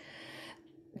suggestions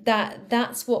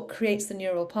that's what creates the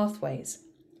neural pathways.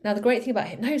 Now, the great thing about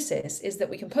hypnosis is that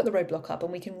we can put the roadblock up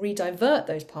and we can redivert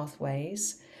those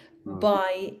pathways Mm.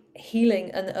 by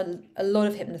healing, and a lot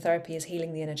of hypnotherapy is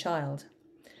healing the inner child.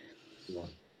 Yeah.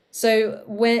 So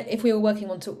if we were working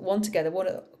one together, one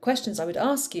of the questions I would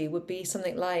ask you would be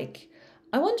something like,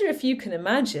 I wonder if you can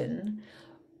imagine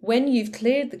when you've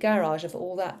cleared the garage of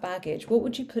all that baggage, what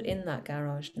would you put in that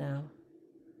garage now?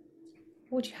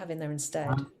 What would you have in there instead?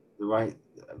 The right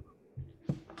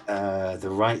the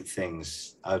right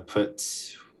things. I put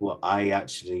what I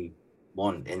actually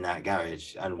want in that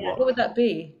garage, and Yeah, what would that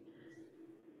be?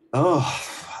 Oh,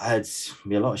 it's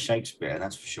be a lot of Shakespeare,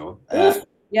 that's for sure. Oof,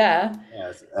 yeah.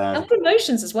 Yes, And for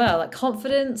emotions as well, like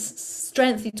confidence,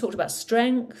 strength. You talked about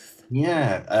strength.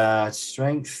 yeah,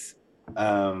 strength.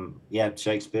 Yeah,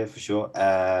 Shakespeare for sure.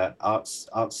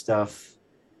 Art stuff,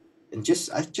 and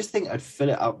I just think I'd fill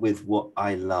it up with what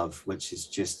I love, which is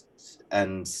just,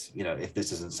 and if this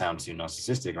doesn't sound too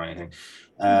narcissistic or anything,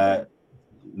 uh,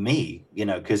 me,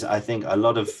 because I think a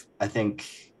lot of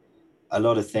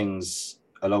things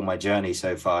along my journey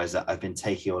so far is that I've been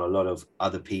taking on a lot of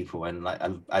other people, and like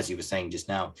as you were saying just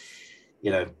now,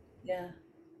 you know, Yeah.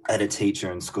 I had a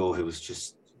teacher in school who was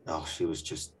just, oh, she was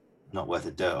just not worth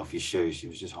a dirt off your shoes. She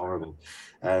was just horrible.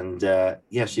 And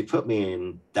yeah, she put me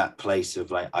in that place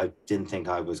of like, I didn't think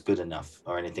I was good enough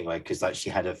or anything, like, because like she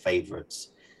had her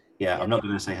favorites. Yeah, Yeah. I'm not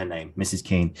going to say her name, Mrs.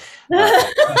 Keane.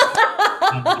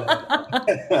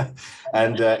 And,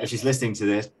 and if she's listening to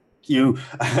this, you.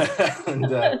 and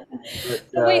but,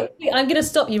 But wait, I'm going to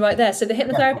stop you right there. So the yeah,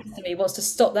 hypnotherapist in me wants to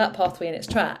stop that pathway in its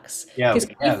tracks yeah, because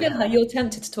you yeah, feel how you're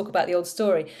tempted to talk about the old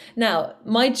story. Now,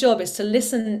 my job is to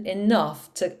listen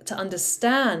enough to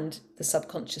understand the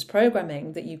subconscious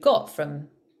programming that you got from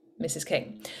Mrs.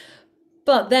 King.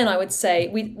 But then I would say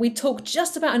we talk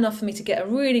just about enough for me to get a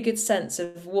really good sense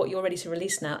of what you're ready to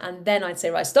release now. And then I'd say,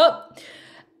 right, stop.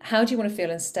 How do you want to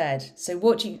feel instead? So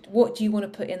what do you want to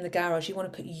put in the garage? You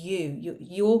want to put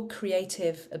your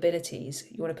creative abilities.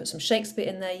 You want to put some Shakespeare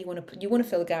in there. You want to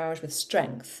fill the garage with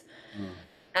strength. mm.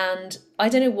 And I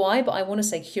don't know why, but I want to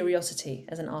say curiosity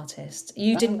as an artist.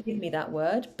 You didn't give me that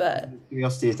word, but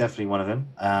Curiosity is definitely one of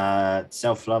them.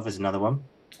 Self-love is another one,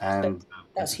 but and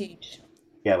that's huge.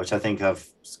 yeah, which I think I've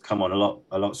come on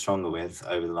a lot stronger with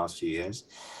over the last few years.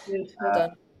 Good. Well Uh,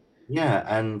 done.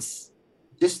 yeah, and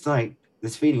just like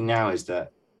this feeling now is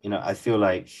that I feel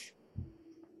like,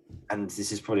 and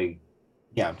this is probably,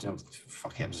 yeah,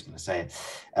 fuck it, I'm just gonna say it.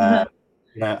 Uh,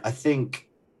 I think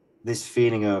this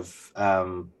feeling of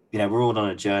we're all on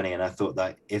a journey, and I thought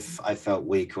that if I felt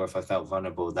weak or if I felt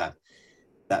vulnerable, that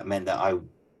meant that I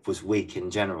was weak in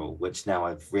general, which now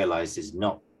I've realized is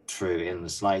not true in the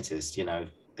slightest.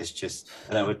 It's just,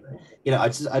 and I would,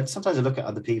 I'd sometimes look at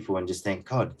other people and just think,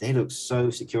 God, they look so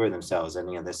secure in themselves,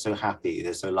 and they're so happy,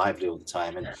 they're so lively all the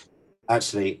time. And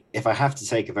actually, if I have to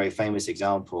take a very famous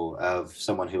example of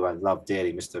someone who I love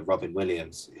dearly, Mr. Robin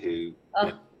Williams, who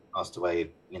passed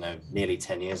away, nearly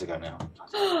 10 years ago now.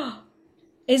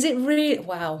 Is it really?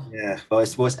 Wow. Yeah, well,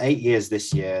 it's 8 years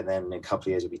this year, and then in a couple of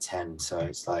years it'll be 10. So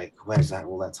it's like, where's that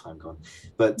all that time gone?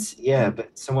 But yeah,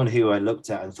 but someone who I looked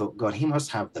at and thought, God, he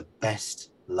must have the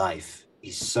best life.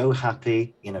 He's so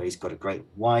happy, he's got a great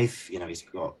wife, he's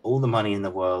got all the money in the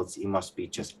world. He must be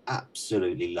just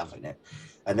absolutely loving it.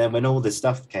 And then when all this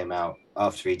stuff came out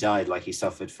after he died, like he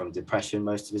suffered from depression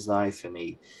most of his life, and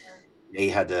he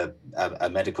had a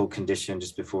medical condition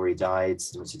just before he died,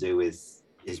 something to do with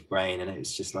his brain, and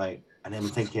it's just like, and I'm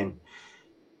thinking,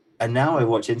 and now I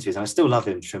watch interviews, and I still love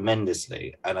him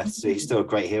tremendously, and he's still a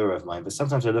great hero of mine. But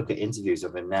sometimes I look at interviews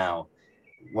of him now.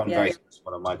 One Yeah. very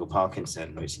one of Michael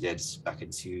Parkinson, which he did back in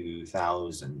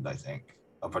 2000, I think,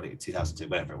 or probably 2002,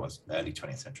 whatever it was, early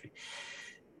 20th century.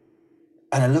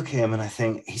 And I look at him and I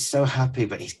think he's so happy,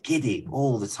 but he's giddy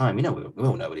all the time. We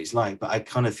all know what he's like, but I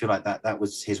kind of feel like that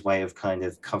was his way of kind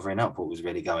of covering up what was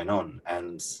really going on.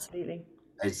 And Absolutely.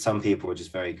 some people are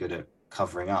just very good at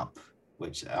covering up,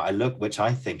 which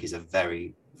I think is a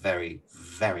very, very,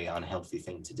 very unhealthy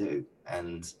thing to do.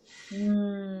 And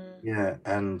Mm. yeah,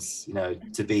 and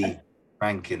to be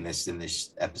frank in this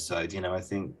episode, I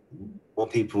think what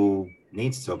people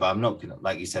need to talk about, I'm not gonna,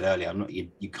 like you said earlier, I'm not,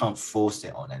 you can't force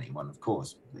it on anyone, of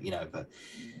course, but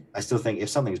I still think if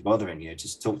something's bothering you,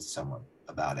 just talk to someone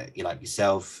about it. You like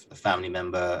yourself, a family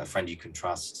member, a friend you can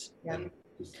trust, Yeah. and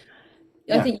just,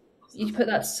 I yeah. think you put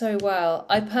that so well.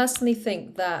 I personally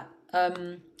think that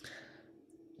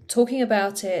talking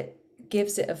about it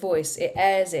gives it a voice. It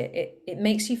airs it. It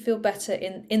makes you feel better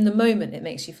in the moment. It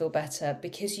makes you feel better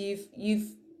because you've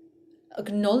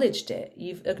acknowledged it.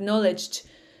 You've acknowledged.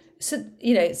 So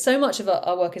so much of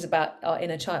our work is about our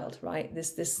inner child, right?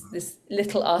 This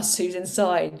little us who's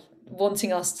inside,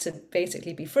 wanting us to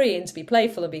basically be free and to be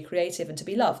playful and be creative and to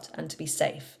be loved and to be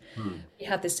safe. Hmm. We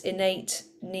have this innate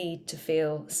need to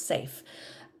feel safe,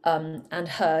 and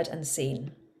heard and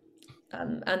seen.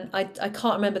 And I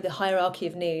can't remember the hierarchy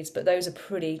of needs, but those are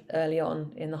pretty early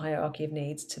on in the hierarchy of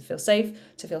needs, to feel safe,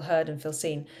 to feel heard, and feel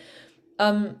seen.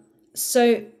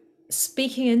 So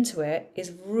speaking into it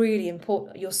is really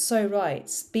important. You're so right.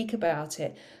 Speak about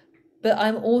it. But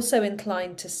I'm also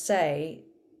inclined to say,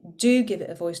 do give it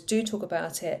a voice, do talk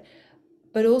about it,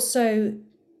 but also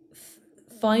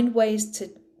find ways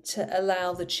to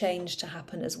allow the change to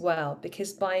happen as well.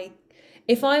 Because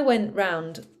if I went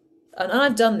round, and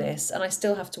I've done this and I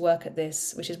still have to work at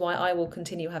this, which is why I will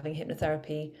continue having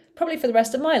hypnotherapy probably for the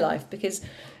rest of my life, because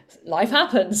life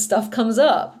happens, stuff comes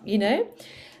up, you know?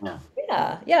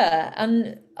 Yeah. Yeah.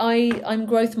 And I'm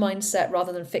growth mindset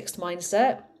rather than fixed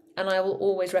mindset. And I will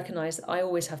always recognize that I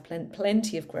always have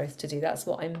plenty of growth to do. That's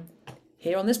what I'm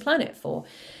here on this planet for.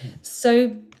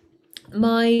 So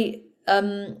my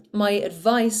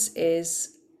advice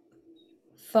is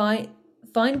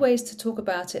find ways to talk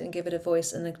about it and give it a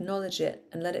voice and acknowledge it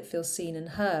and let it feel seen and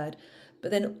heard,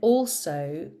 but then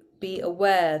also be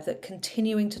aware that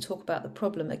continuing to talk about the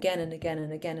problem again and again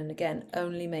and again and again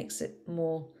only makes it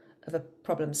more of a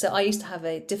problem. So I used to have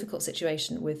a difficult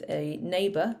situation with a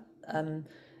neighbour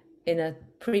in a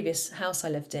previous house I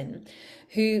lived in,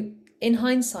 who in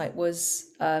hindsight was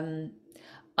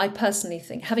I personally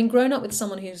think, having grown up with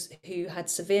someone who had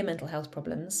severe mental health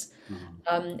problems,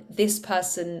 this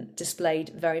person displayed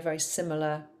very, very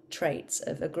similar traits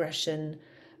of aggression,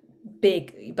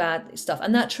 big bad stuff,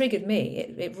 and that triggered me.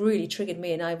 It really triggered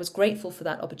me, and I was grateful for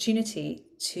that opportunity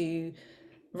to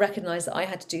recognize that I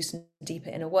had to do some deeper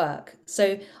inner work.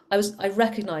 So I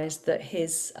recognized that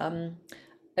his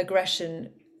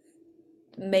aggression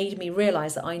made me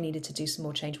realize that I needed to do some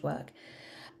more change work.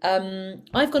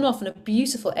 I've gone off on a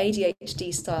beautiful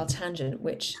ADHD style tangent,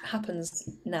 which happens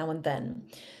now and then.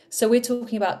 So we're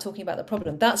talking about the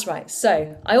problem. That's right.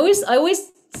 So I always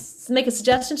make a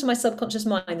suggestion to my subconscious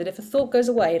mind that if a thought goes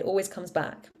away, it always comes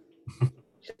back.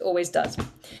 It always does. It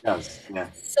does, yeah.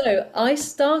 So I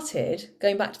started,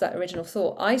 going back to that original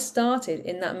thought, I started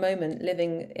in that moment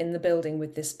living in the building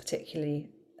with this particularly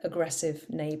aggressive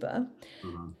neighbor.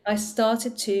 I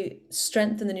started to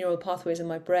strengthen the neural pathways in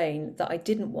my brain that I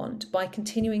didn't want by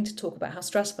continuing to talk about how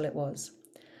stressful it was.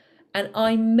 And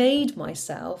I made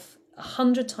myself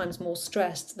 100 times more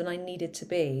stressed than I needed to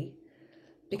be,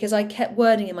 because I kept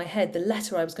wording in my head the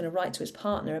letter I was going to write to his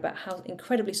partner about how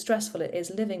incredibly stressful it is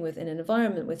living in an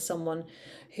environment with someone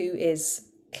who is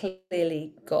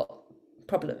clearly got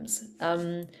problems,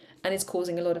 and is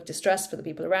causing a lot of distress for the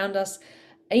people around us.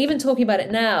 And even talking about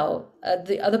it now,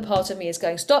 the other part of me is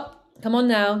going, stop, come on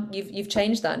now, you've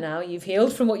changed that now, you've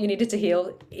healed from what you needed to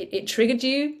heal, it triggered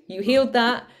you, you healed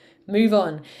that, move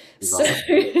on. So,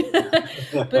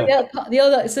 but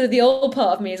the old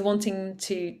part of me is wanting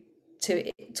to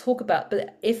talk about,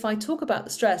 but if I talk about the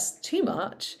stress too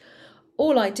much,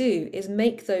 all I do is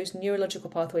make those neurological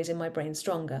pathways in my brain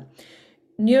stronger.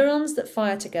 Neurons that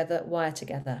fire together wire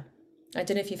together. I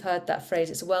don't know if you've heard that phrase.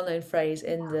 It's a well-known phrase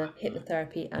in the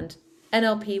hypnotherapy and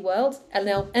NLP world.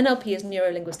 NLP is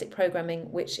neuro-linguistic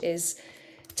programming, which is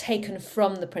taken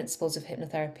from the principles of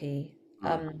hypnotherapy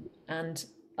and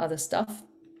other stuff.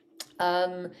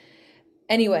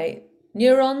 Anyway,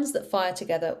 neurons that wire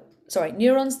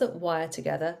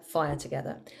together, fire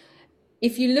together.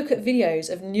 If you look at videos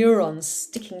of neurons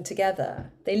sticking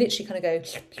together, they literally kind of go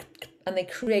and they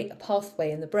create a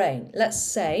pathway in the brain. Let's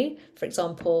say, for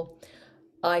example,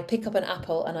 I pick up an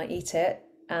apple and I eat it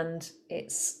and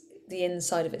the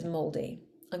inside of it's moldy.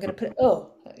 I'm going to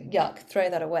yuck, throw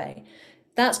that away.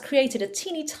 That's created a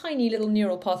teeny tiny little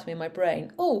neural pathway in my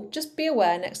brain. Oh, just be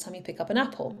aware next time you pick up an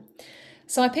apple.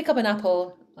 So I pick up an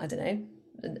apple, I don't know,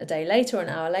 a day later or an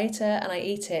hour later, and I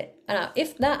eat it. And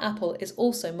if that apple is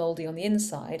also moldy on the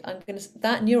inside,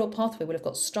 that neural pathway will have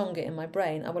got stronger in my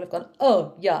brain. I will have gone,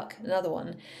 oh, yuck, another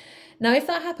one. Now, if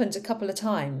that happens a couple of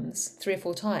times, 3 or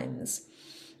 4 times,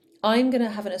 I'm going to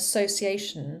have an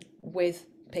association with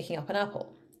picking up an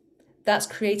apple. That's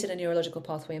created a neurological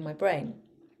pathway in my brain.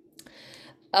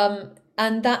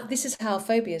 And this is how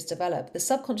phobias develop. The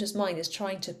subconscious mind is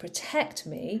trying to protect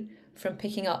me from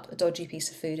picking up a dodgy piece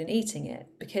of food and eating it,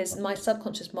 because my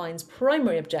subconscious mind's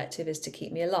primary objective is to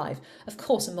keep me alive. Of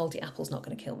course, a moldy apple's not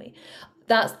going to kill me.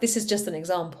 This is just an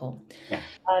example. Yeah.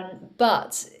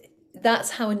 But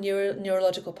that's how a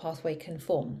neurological pathway can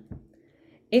form.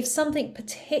 If something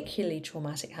particularly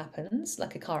traumatic happens,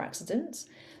 like a car accident,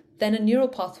 then a neural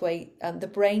pathway, the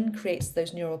brain creates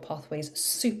those neural pathways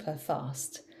super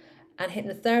fast. And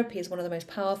hypnotherapy is one of the most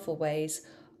powerful ways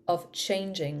of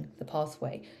changing the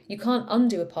pathway. You can't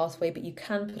undo a pathway, but you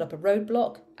can put up a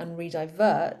roadblock and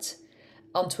redivert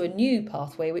onto a new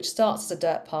pathway, which starts as a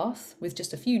dirt path with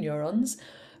just a few neurons,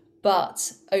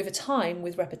 but over time,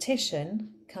 with repetition,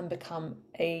 can become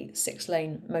a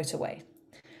 6-lane motorway.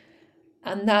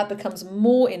 And that becomes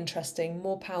more interesting,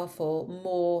 more powerful,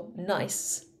 more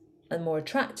nice, and more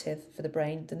attractive for the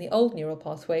brain than the old neural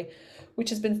pathway, which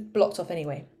has been blocked off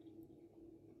anyway.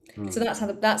 So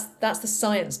that's the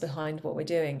science behind what we're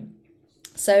doing.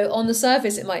 So on the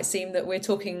surface, it might seem that we're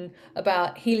talking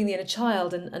about healing the inner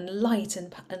child and light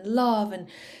and love and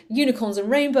unicorns and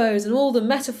rainbows and all the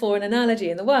metaphor and analogy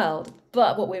in the world.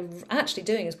 But what we're actually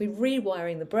doing is we're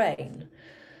rewiring the brain.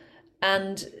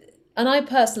 And and I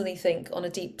personally think on a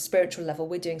deep spiritual level,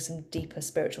 we're doing some deeper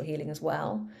spiritual healing as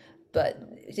well. But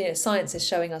science is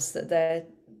showing us that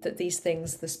these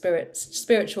things, the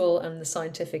spiritual and the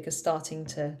scientific, are starting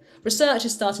to research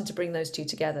is starting to bring those two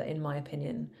together, in my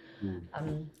opinion.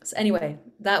 Mm. So anyway,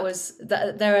 that was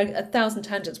that. There are a thousand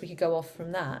tangents we could go off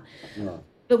from that. Yeah.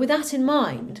 But with that in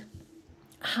mind,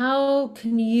 how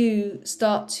can you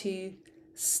start to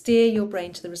steer your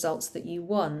brain to the results that you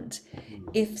want Mm.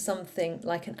 if something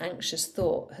like an anxious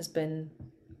thought has been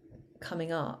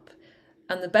coming up?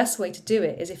 And the best way to do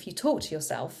it is if you talk to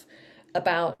yourself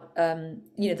about,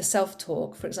 the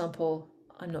self-talk. For example,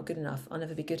 I'm not good enough. I'll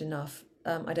never be good enough.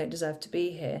 I don't deserve to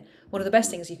be here. One of the best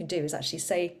things you can do is actually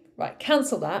say, right,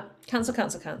 cancel that, cancel,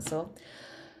 cancel, cancel.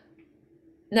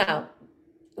 Now,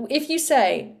 if you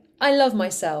say, I love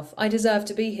myself, I deserve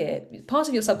to be here, part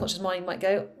of your subconscious mind might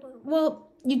go, well,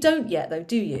 you don't yet though,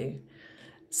 do you?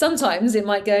 Sometimes it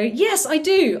might go, yes, I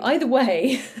do. Either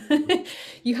way,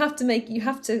 you have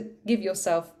to give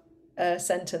yourself a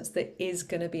sentence that is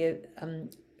going to be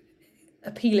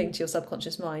appealing to your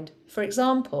subconscious mind. For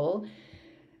example,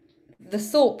 the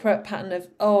thought pattern of,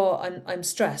 oh, I'm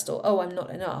stressed, or oh, I'm not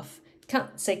enough.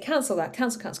 Say cancel that,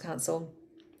 cancel, cancel, cancel.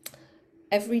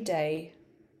 Every day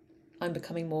I'm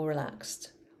becoming more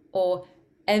relaxed, or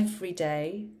every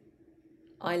day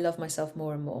I love myself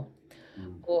more and more,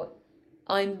 Mm. or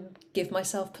I'm give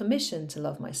myself permission to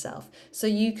love myself. So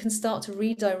you can start to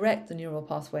redirect the neural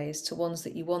pathways to ones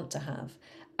that you want to have,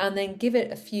 and then give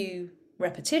it a few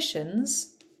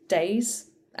repetitions, days,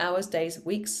 hours, days,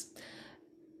 weeks.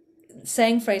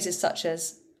 Saying phrases such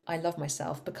as I love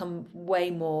myself become way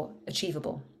more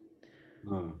achievable.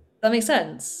 Mm. That makes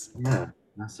sense? Yeah,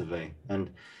 massively.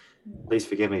 And please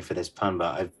forgive me for this pun,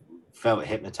 but I've felt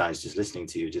hypnotized just listening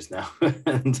to you just now.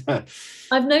 And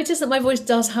I've noticed that my voice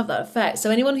does have that effect. So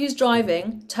anyone who's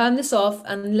driving, turn this off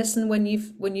and listen when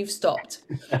you've stopped.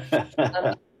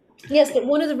 Um, yes, but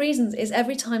one of the reasons is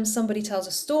every time somebody tells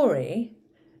a story,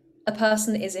 a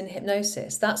person is in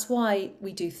hypnosis. That's why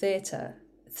we do theatre.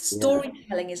 yeah,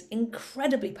 Storytelling is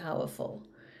incredibly powerful.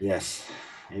 yes,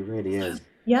 it really is.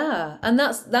 Yeah, and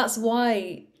that's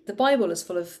why the Bible is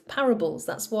full of parables.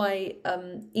 That's why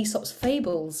Aesop's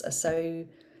fables are so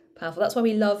powerful. That's why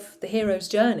we love the hero's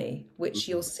journey, which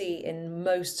you'll see in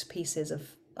most pieces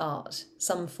of art,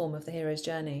 some form of the hero's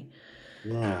journey.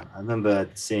 Yeah, I remember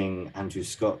seeing Andrew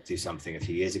Scott do something a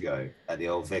few years ago at the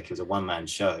Old Vic. It was a one-man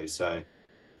show, so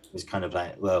it was kind of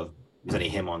like, well, it was only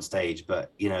him on stage,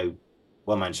 but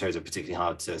one-man shows are particularly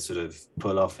hard to sort of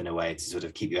pull off in a way to sort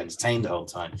of keep you entertained the whole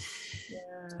time. Yeah.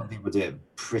 Some people do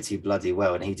it pretty bloody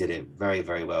well, and he did it very,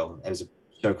 very well. There was a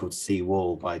show called Sea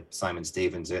Wall by Simon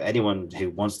Stevens. So anyone who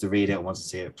wants to read it or wants to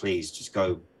see it, please just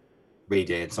go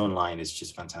read it. It's online. It's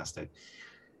just fantastic.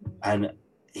 And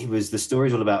the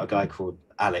story's all about a guy called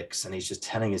Alex, and he's just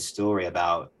telling his story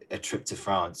about a trip to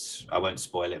France. I won't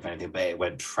spoil it for anything, but it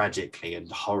went tragically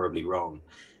and horribly wrong.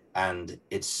 And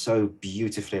it's so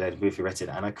beautifully and beautifully written.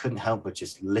 And I couldn't help but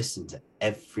just listen to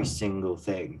every single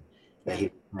thing that Yeah. he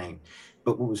was saying.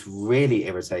 But what was really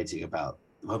irritating about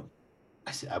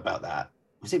that,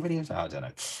 was it really? I don't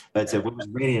know. But what was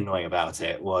really annoying about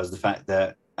it was the fact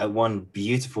that at one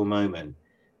beautiful moment,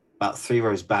 about 3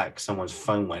 rows back, someone's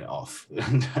phone went off,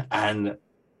 and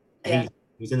Yeah. he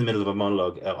was in the middle of a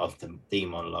monologue of the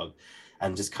monologue,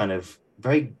 and just kind of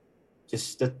very just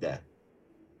stood there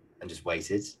and just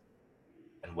waited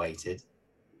and waited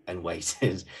and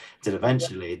waited until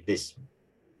eventually this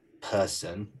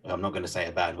person, I'm not going to say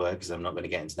a bad word because I'm not going to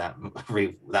get into that one,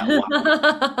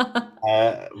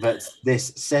 but this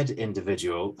said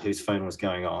individual whose phone was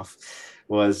going off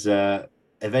was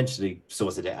eventually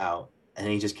sorted it out, and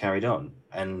he just carried on.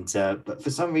 And but for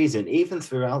some reason, even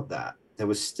throughout that, there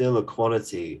was still a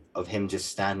quality of him just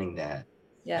standing there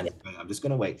Yeah. and going, I'm just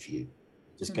going to wait for you,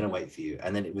 just going to Mhm. wait for you.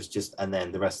 And then and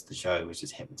then the rest of the show was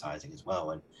just hypnotizing as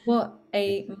well. And What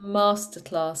a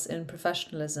masterclass in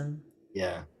professionalism.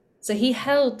 yeah, So he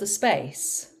held the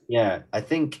space. yeah, I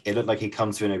think it looked like he'd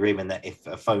come to an agreement that if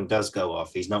a phone does go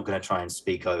off, he's not going to try and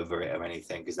speak over it or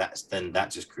anything, because that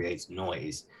just creates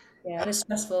noise. Yeah, and it's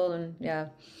stressful and yeah.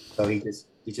 So he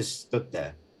just stood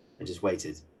there and just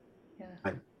waited. Yeah.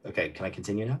 Like, okay, can I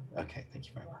continue now? Okay, thank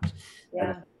you very much. And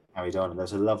Yeah. carried on, and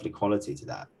there's a lovely quality to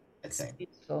that, I It's think.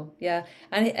 beautiful. Yeah.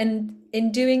 And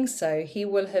in doing so, he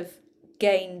will have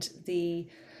gained the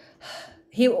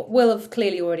he will have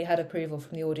clearly already had approval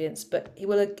from the audience, but he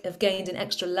will have gained an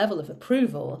extra level of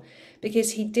approval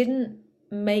because he didn't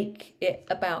make it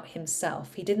about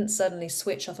himself. He didn't suddenly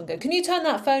switch off and go, "Can you turn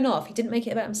that phone off?" He didn't make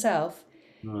it about himself.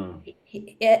 Mm.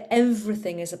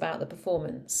 Everything is about the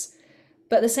performance.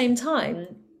 But at the same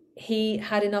time, he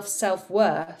had enough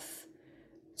self-worth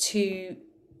to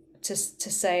to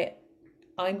say,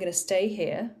 "I'm going to stay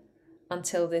here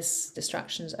until this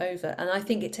distraction's over." And I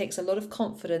think it takes a lot of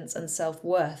confidence and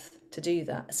self-worth to do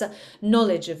that. So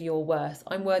knowledge of your worth.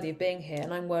 I'm worthy of being here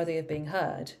and I'm worthy of being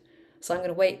heard. So I'm going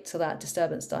to wait till that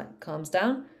disturbance calms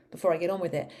down before I get on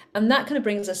with it. And that kind of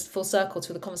brings us full circle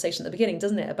to the conversation at the beginning,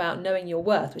 doesn't it? About knowing your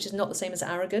worth, which is not the same as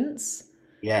arrogance.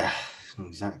 Yeah,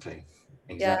 exactly.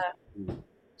 Yeah. Exactly.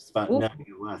 It's about Ooh, knowing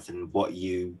your worth and what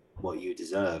you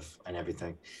deserve and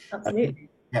everything. I think, absolutely.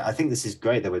 yeah, I think this is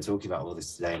great that we're talking about all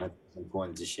this today, and I think it's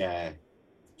important to share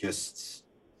just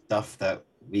stuff that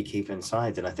we keep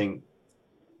inside. And I think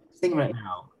right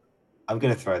now, I'm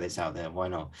going to throw this out there. Why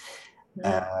not? Mhm.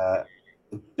 Uh,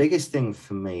 the biggest thing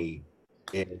for me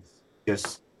is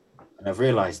just, and I've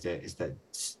realized it, is that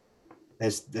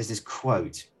there's this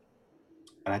quote,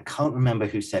 and I can't remember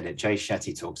who said it. Jay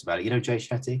Shetty talks about it. You know Jay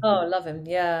Shetty? Oh, love him.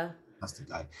 Yeah. That's the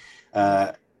guy.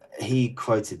 Uh, he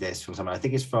quoted this from someone. I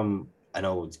think it's from an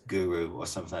old guru or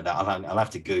something like that. I'll have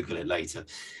to Google it later.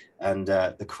 And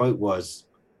the quote was,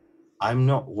 "I'm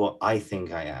not what I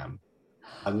think I am.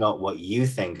 I'm not what you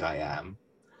think I am.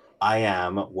 I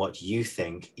am what you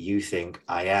think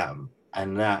I am."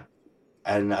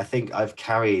 And I think I've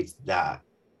carried that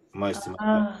most of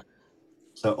my life. Ah,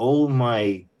 So all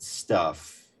my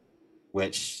stuff,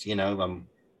 which I'm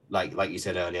like you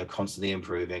said earlier, constantly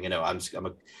improving.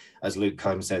 As Luke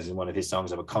Combs says in one of his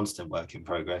songs, I'm a constant work in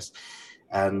progress.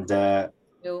 And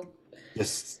cool.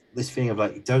 just this feeling of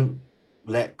like, don't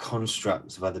let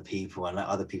constructs of other people and let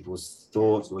other people's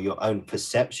thoughts or your own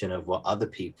perception of what other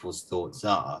people's thoughts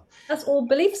are That's all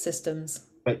belief systems.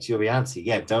 affect your reality.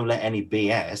 Yeah, don't let any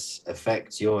BS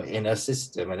affect your inner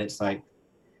system. And it's like,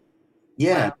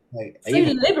 yeah, Wow. like, So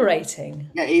liberating.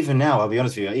 even now, I'll be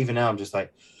honest with you, even now I'm just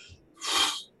like,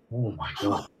 oh my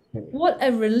God. What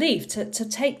a relief to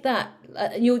take that.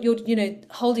 You're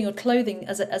holding your clothing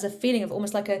as a feeling of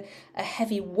almost like a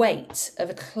heavy weight of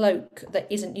a cloak that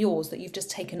isn't yours that you've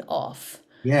just taken off.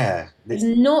 Yeah. It's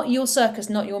not your circus,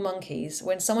 not your monkeys.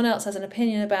 When someone else has an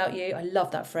opinion about you, I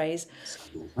love that phrase.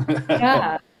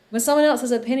 Yeah. When someone else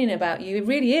has an opinion about you, it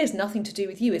really is nothing to do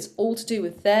with you. It's all to do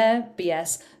with their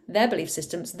BS, their belief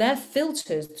systems, their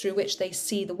filters through which they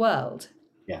see the world.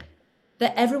 Yeah.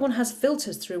 That everyone has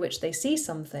filters through which they see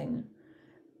something.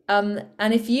 And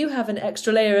if you have an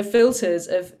extra layer of filters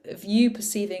of you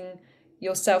perceiving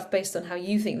yourself based on how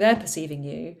you think they're perceiving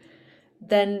you,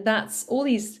 then that's all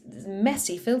these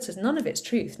messy filters. None of it's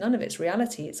truth, none of it's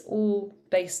reality. It's all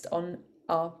based on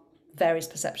our various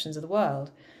perceptions of the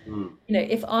world. Mm.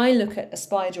 If I look at a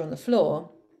spider on the floor,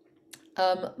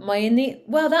 my innate,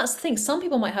 well, that's the thing. Some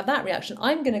people might have that reaction.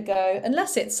 I'm going to go,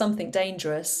 unless it's something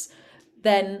dangerous,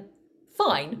 then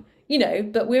fine,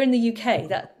 but we're in the UK.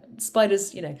 That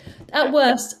spiders, at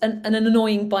worst, an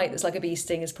annoying bite that's like a bee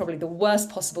sting is probably the worst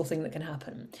possible thing that can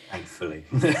happen. Thankfully.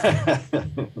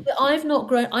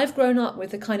 I've grown up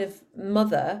with a kind of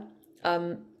mother,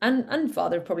 and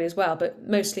father probably as well, but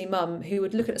mostly mum, who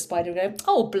would look at a spider and go,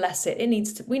 "Oh, bless it!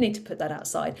 We need to put that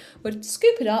outside." Would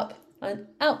scoop it up and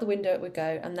out the window it would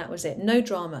go, and that was it. No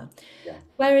drama. Yeah.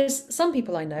 Whereas some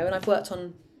people I know, and I've worked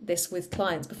on this with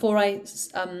clients before I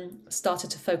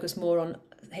started to focus more on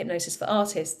hypnosis for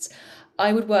artists.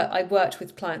 I worked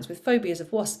with clients with phobias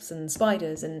of wasps and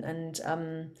spiders,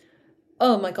 and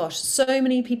oh my gosh, so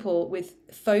many people with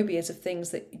phobias of things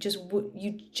that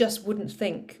you just wouldn't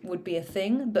think would be a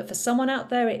thing, but for someone out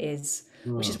there it is,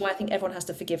 which is Mm. why I think everyone has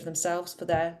to forgive themselves for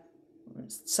their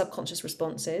subconscious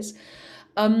responses.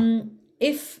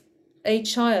 If a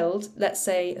child, let's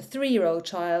say a 3-year-old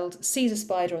child, sees a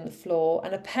spider on the floor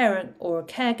and a parent or a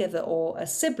caregiver or a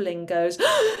sibling goes,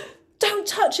 "Don't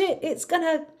touch it, it's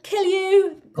gonna kill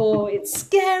you," or "It's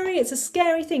scary, it's a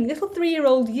scary thing." Little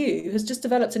 3-year-old you has just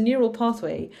developed a neural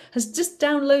pathway, has just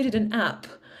downloaded an app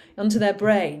onto their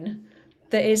brain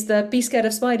that is the Be Scared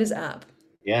of Spiders app.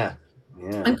 Yeah.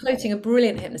 Yeah. I'm quoting a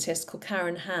brilliant hypnotist called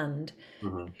Karen Hand,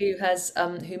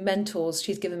 Mhm. who mentors.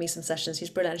 She's given me some sessions. She's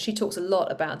brilliant. She talks a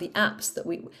lot about the apps that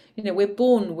we're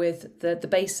born with the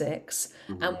basics,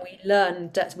 and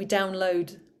Mhm. we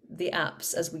download the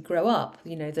apps as we grow up.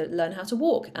 The Learn How to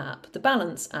Walk app, the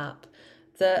Balance app,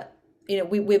 the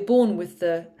we're born with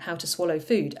the How to Swallow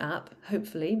Food app.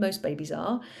 Hopefully, most babies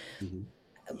are. Mhm.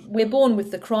 We're born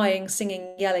with the crying,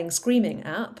 singing, yelling, screaming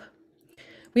app.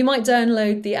 We might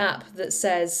download the app that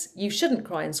says you shouldn't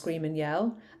cry and scream and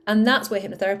yell, and that's where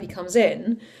hypnotherapy comes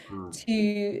in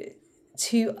Mm.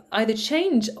 to either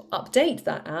change, update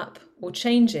that app or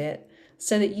change it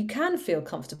so that you can feel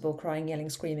comfortable crying, yelling,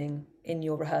 screaming in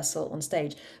your rehearsal on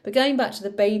stage. But going back to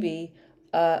the baby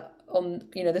on,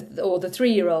 or the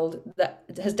 3-year-old that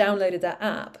has downloaded that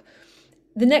app,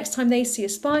 the next time they see a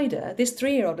spider, this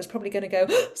 3-year-old is probably going to go,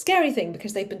 scary thing,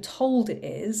 because they've been told it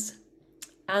is.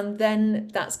 And then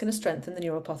that's going to strengthen the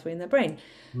neural pathway in their brain.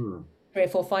 Mm. 3 or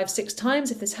 4, 5, 6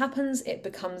 times, if this happens, it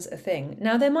becomes a thing.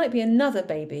 Now, there might be another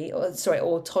baby, or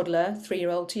toddler,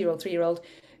 3-year-old, 2-year-old, 3-year-old,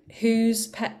 whose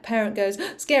parent goes,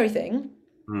 scary thing,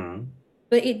 Mm.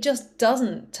 but it just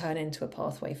doesn't turn into a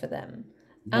pathway for them.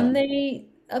 Yeah. And they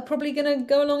are probably going to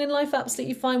go along in life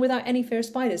absolutely fine without any fear of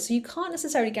spiders. So you can't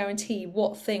necessarily guarantee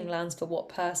what thing lands for what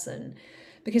person,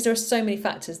 because there are so many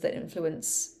factors that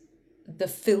influence the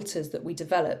filters that we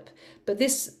develop. But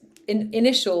this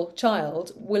initial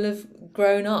child will have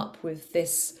grown up with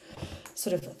this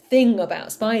sort of thing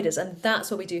about spiders, and that's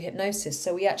where we do hypnosis.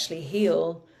 So we actually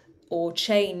heal or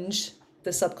change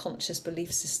the subconscious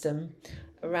belief system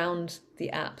around the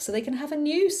app so they can have a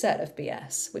new set of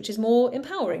BS, which is more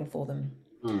empowering for them.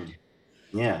 Mm.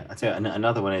 Yeah. I tell you,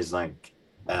 another one is like,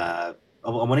 I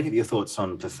want to give your thoughts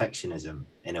on perfectionism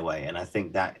in a way, and I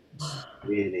think that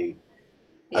really,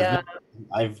 I've Yeah, met,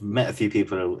 I've met a few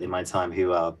people in my time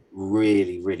who are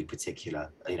really, really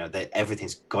particular. You know, that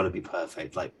everything's got to be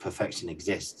perfect. Like perfection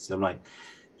exists. So I'm like,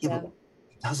 yeah, yeah, but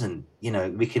it doesn't. You know,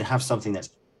 we can have something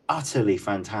that's utterly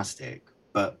fantastic,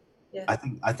 but yeah,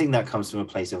 I think that comes from a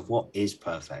place of what is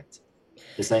perfect,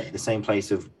 the same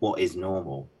place of what is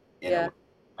normal in a yeah. way.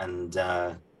 And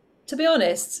To be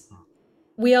honest,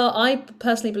 I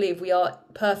personally believe we are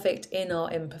perfect in our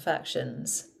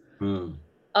imperfections. mm,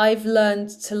 I've learned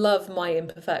to love my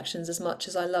imperfections as much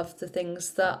as I love the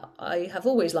things that I have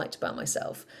always liked about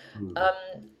myself. mm,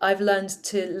 I've learned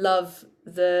to love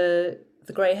the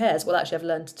grey hairs. Well, actually, I've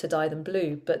learned to dye them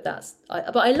blue, but but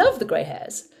I love the grey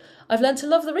hairs. I've learned to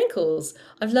love the wrinkles.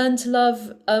 I've learned to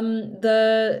love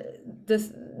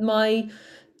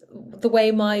the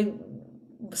way my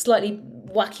slightly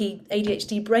wacky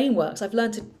ADHD brain works. I've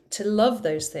learned to love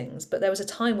those things, but there was a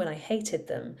time when I hated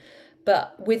them.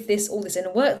 But with all this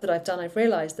inner work that I've done, I've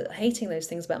realized that hating those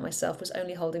things about myself was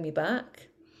only holding me back.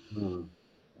 mm,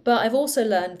 But I've also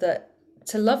learned that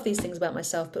to love these things about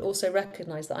myself, but also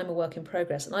recognize that I'm a work in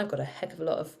progress and I've got a heck of a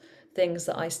lot of things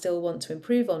that I still want to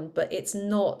improve on, but yeah, it's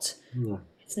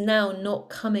now not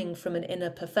coming from an inner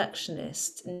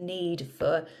perfectionist need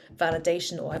for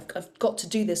validation, or I've got to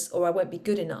do this or I won't be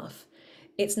good enough.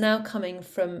 It's now coming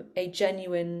from a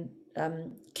genuine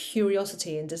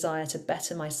curiosity and desire to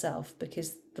better myself,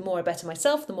 because the more I better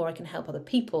myself, the more I can help other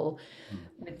people mm,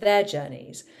 with their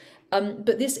journeys.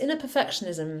 But this inner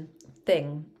perfectionism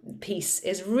piece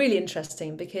is really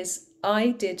interesting, because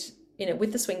I did,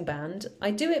 with the swing band,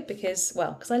 I do it because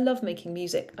I love making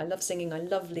music. I love singing. I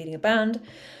love leading a band.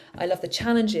 I love the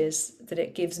challenges that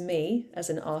it gives me as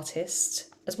an artist,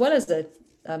 as well as a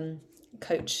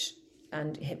coach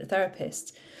and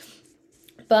hypnotherapist.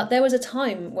 But there was a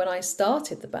time when I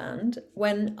started the band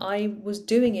when I was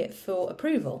doing it for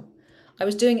approval. I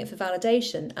was doing it for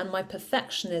validation, and my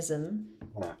perfectionism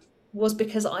yeah, was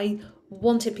because I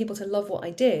wanted people to love what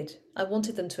I did. I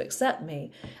wanted them to accept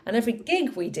me. And every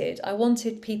gig we did, I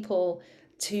wanted people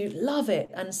to love it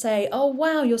and say, oh,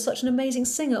 wow, you're such an amazing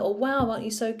singer, or wow, aren't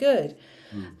you so good?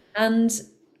 mm, And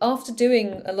after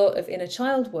doing a lot of inner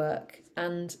child work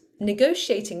and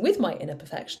negotiating with my inner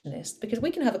perfectionist, because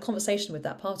we can have a conversation with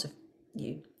that part of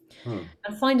you mm,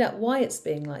 and find out why it's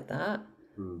being like that,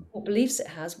 mm, what beliefs it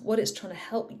has, what it's trying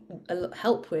to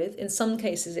help with. In some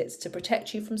cases, it's to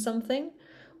protect you from something,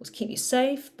 or to keep you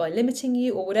safe by limiting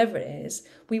you, or whatever it is.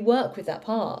 We work with that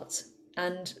part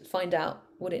and find out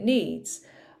what it needs.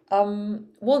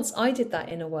 Once I did that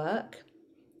inner work,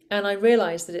 and I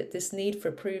realized that this need for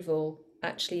approval,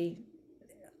 actually,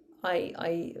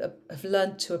 I have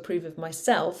learned to approve of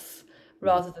myself mm,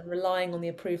 rather than relying on the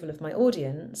approval of my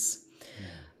audience. mm,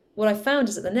 What I found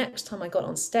is that the next time I got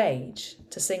on stage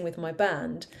to sing with my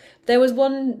band, there was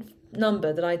one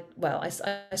number that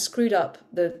I screwed up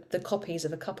the copies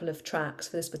of a couple of tracks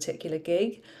for this particular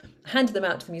gig, handed them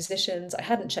out to the musicians. I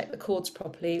hadn't checked the chords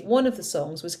properly. One of the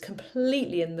songs was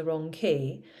completely in the wrong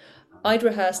key. I'd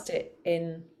rehearsed it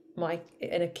in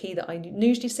a key that I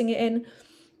usually sing it in.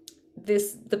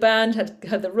 The band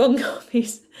had the wrong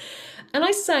copies, and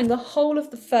I sang the whole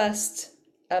of the first,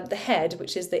 the head,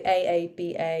 which is the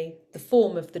AABA, the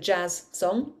form of the jazz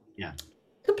song, yeah.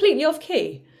 completely off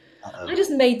key. I Uh-oh.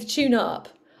 just made the tune up.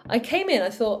 I came in, I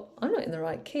thought, I'm not in the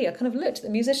right key. I kind of looked at the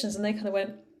musicians and they kind of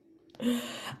went,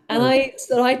 and I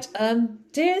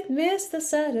did miss the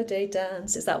Saturday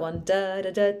dance. It's that one. Da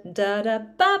da da da da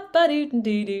ba ba doo doo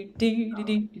doo doo doo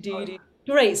doo doo doo.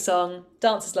 Great song.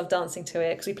 Dancers love dancing to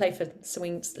it because we play for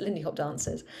swing Lindy Hop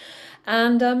dancers.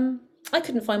 And I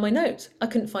couldn't find my note. I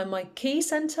couldn't find my key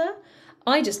center.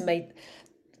 I just made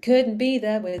couldn't be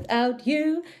there without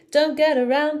you. Don't get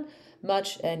around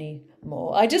much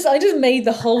anymore. I just made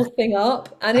the whole thing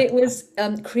up, and it was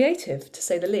creative to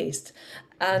say the least.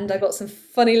 And I got some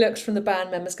funny looks from the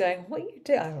band members going, "What are you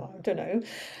doing?" I don't know.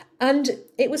 And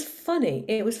it was funny.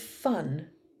 It was fun.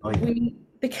 Oh yeah. We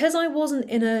because I wasn't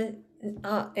in a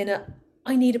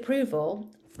I need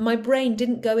approval. My brain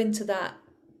didn't go into that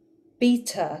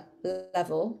beta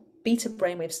level, beta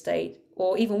brainwave state,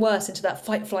 or even worse, into that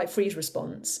fight, flight, freeze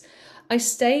response. I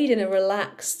stayed in a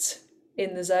relaxed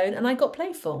in the zone and I got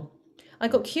playful. I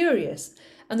got curious.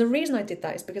 And the reason I did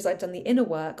that is because I'd done the inner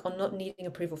work on not needing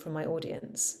approval from my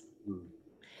audience. Mm.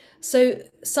 So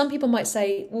some people might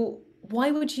say, well,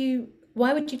 why would you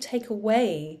take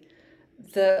away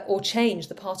the or change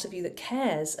the part of you that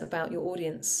cares about your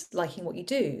audience liking what you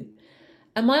do?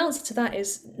 And my answer to that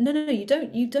is no, no, no,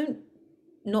 you don't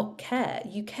not care.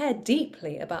 You care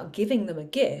deeply about giving them a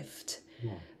gift,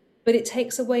 Yeah. but it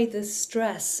takes away the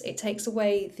stress. It takes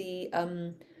away the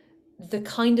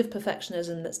kind of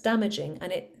perfectionism that's damaging,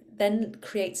 and it then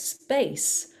creates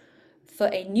space for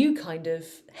a new kind of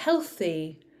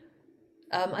healthy.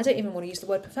 I don't even want to use the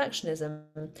word perfectionism.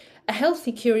 A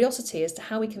healthy curiosity as to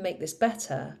how we can make this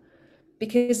better,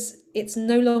 because it's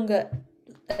no longer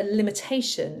a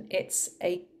limitation, it's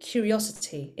a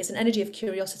curiosity, it's an energy of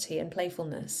curiosity and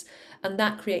playfulness, and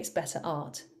that creates better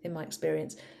art in my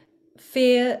experience.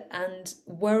 Fear and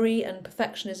worry and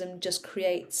perfectionism just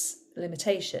creates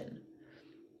limitation.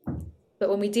 But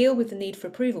when we deal with the need for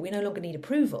approval, we no longer need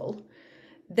approval.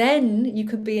 Then you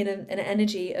could be in an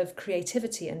energy of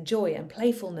creativity and joy and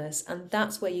playfulness, and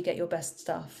that's where you get your best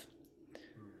stuff.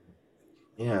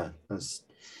 Yeah, that's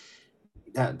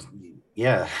that.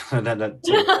 Yeah, that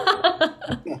totally.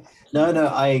 Yeah. No, no,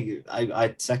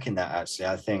 I second that actually.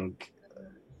 I think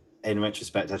in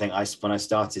retrospect, I think when I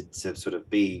started to sort of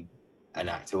be an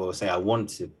actor or say I want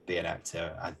to be an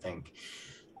actor, I think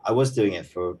I was doing it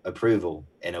for approval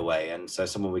in a way. And so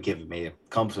someone would give me a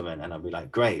compliment and I'd be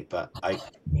like, great, but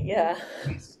Yeah.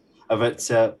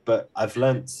 but I've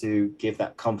learned to give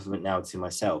that compliment now to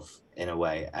myself in a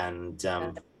way and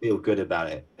Yeah. feel good about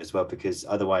it as well, because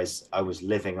otherwise I was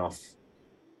living off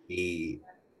the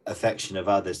affection of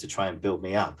others to try and build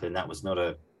me up, and that was not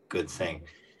a good thing.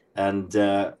 And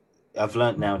I've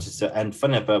learned now and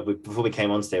funny enough, before we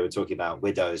came on today, we are talking about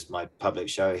Widows, my public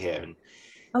show here, and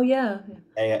Oh yeah.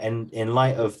 in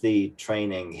light of the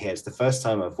training here, it's the first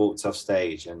time I've walked off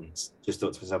stage and just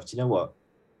thought to myself, do you know what?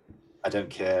 I don't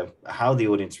care how the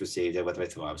audience received it, whether they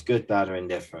thought I was good, bad, or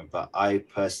indifferent, but I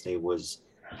personally was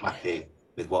happy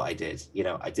with what I did. You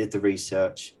know, I did the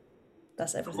research.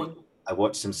 That's everything. I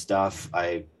watched some stuff.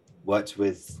 I worked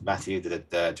with Matthew, the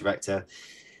director.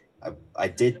 I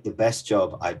did the best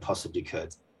job I possibly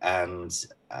could, and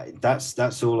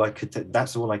that's all I could.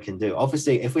 That's all I can do.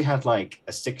 Obviously, if we had like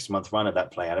a 6 month run of that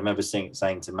play, I remember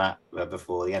saying to Matt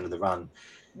before the end of the run,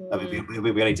 I mean, Mm. we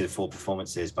only did 4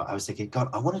 performances, but I was thinking, God,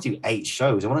 I want to do 8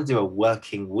 shows. I want to do a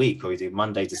working week where we do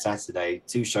Monday to Saturday,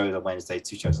 2 shows on Wednesday,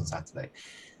 2 shows on Saturday.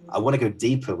 I want to go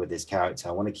deeper with this character.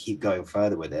 I want to keep going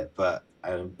further with it. But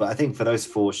I think for those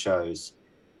 4 shows,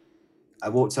 I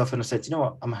walked off and I said, you know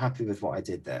what? I'm happy with what I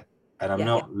did there. And I'm Yeah.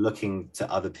 not looking to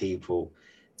other people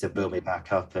to build me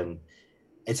back up. And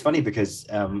it's funny because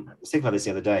I was thinking about this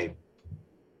the other day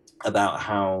about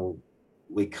how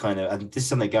we kind of, and this is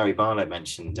something Gary Barlow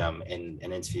mentioned in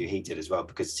an interview he did as well,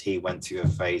 because he went through a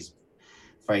phrase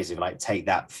of like, take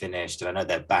that finished. And I know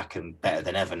they're back and better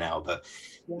than ever now, but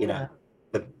you know, Yeah.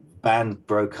 the band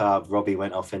broke up, Robbie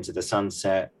went off into the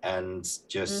sunset and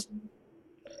just, Mm.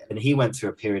 and he went through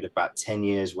a period of about 10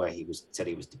 years where said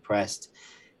he was depressed,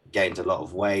 gained a lot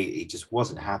of weight, he just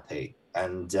wasn't happy.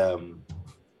 And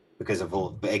because of all,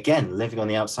 but again, living on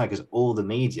the outside, because all the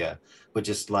media were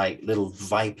just like little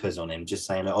vipers on him, just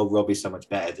saying, oh, Robbie's so much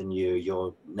better than you,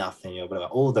 you're nothing, you're whatever.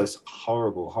 All those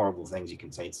horrible, horrible things you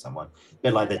can say to someone, a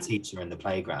bit like Yeah. the teacher in the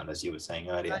playground, as you were saying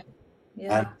earlier. Right.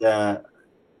 Yeah. And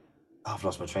I've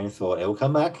lost my train of thought. It will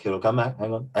come back. It will come back.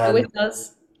 Hang on. It always And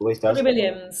does. always Robbie does.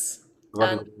 Williams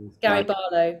Robbie and Williams. Gary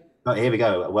Barlow. Oh, here we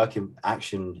go. A work in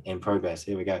action in progress.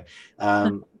 Here we go.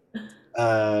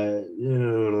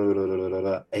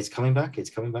 It's coming back. It's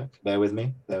coming back. Bear with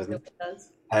me. Bear with It me. always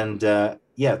does. And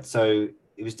yeah, so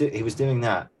he was doing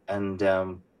that, and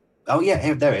Oh yeah,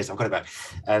 here, there it is. I've got it back.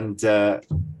 And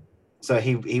so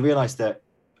he realized that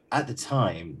at the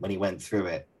time when he went through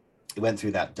it, he went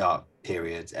through that dark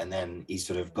period, and then he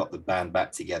sort of got the band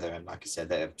back together. And like I said,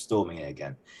 they're storming it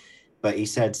again. But he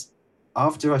said,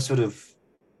 after I sort of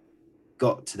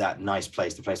got to that nice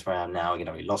place, the place where I am now, you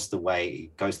know, he lost the weight,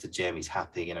 he goes to the gym, he's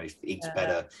happy, you know, he eats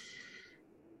better.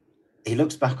 He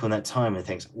looks back on that time and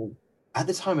thinks, well, at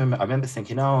the time, I remember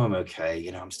thinking, oh, I'm okay,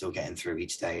 you know, I'm still getting through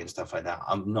each day and stuff like that.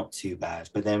 I'm not too bad.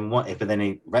 But then but then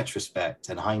in retrospect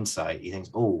and hindsight, he thinks,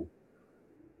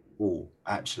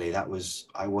 actually,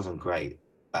 I wasn't great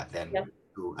back then. Yeah.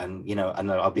 And, you know, and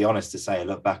I'll be honest to say, I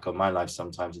look back on my life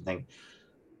sometimes and think,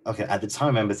 okay, at the time,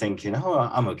 I remember thinking, oh,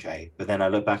 I'm okay. But then I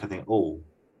look back and think, oh,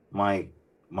 my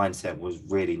mindset was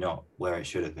really not where it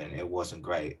should have been. It wasn't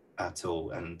great at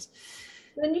all. And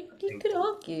Then you could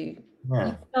argue, you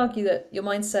yeah, could argue that your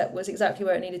mindset was exactly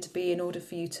where it needed to be in order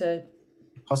for you to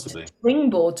possibly.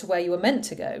 springboard to where you were meant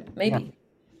to go. Yeah. Maybe.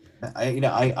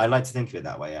 I like to think of it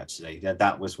that way, actually.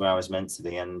 That was where I was meant to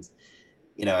be. And,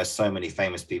 you know, as so many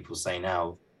famous people say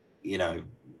now, you know,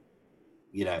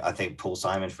 I think Paul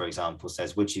Simon, for example,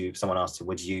 says, someone asked him,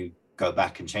 would you go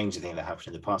back and change anything that happened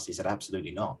in the past? He said,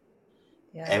 absolutely not.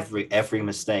 Yeah. Every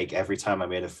mistake, every time I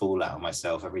made a fool out of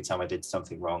myself, every time I did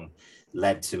something wrong,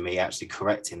 led to me actually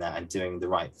correcting that and doing the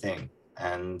right thing.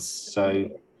 And so,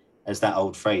 as that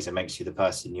old phrase, it makes you the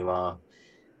person you are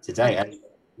today. And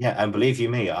yeah, and believe you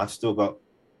me, I've still got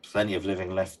plenty of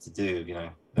living left to do, you know,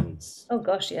 and Oh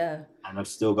gosh, yeah. I've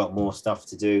still got more stuff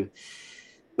to do.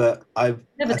 But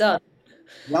Never done.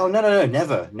 no, never,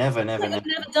 never, never, never.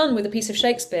 Never done with a piece of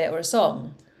Shakespeare or a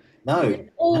song. No, There's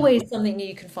no. always something new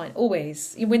you can find.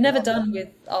 Always. We're never done with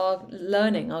our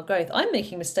learning, our growth. I'm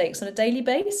making mistakes on a daily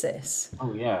basis.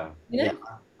 Oh yeah, You yeah. know?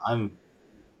 I'm.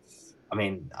 I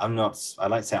mean, I'm not. I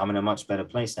like to say I'm in a much better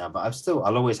place now, but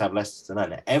I'll always have lessons to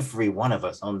learn. Every one of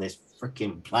us on this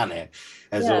freaking planet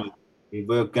has Yeah. always.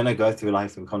 We're gonna go through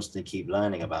life and constantly keep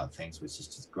learning about things, which is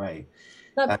just great.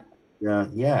 And, That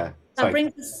yeah. that Sorry.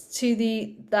 brings us to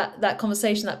that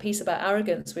conversation, that piece about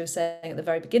arrogance we were saying at the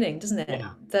very beginning, doesn't it?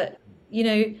 Yeah. That,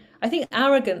 I think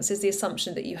arrogance is the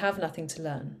assumption that you have nothing to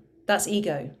learn. That's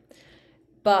ego.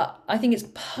 But I think it's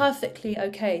perfectly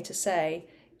okay to say,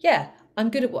 yeah, I'm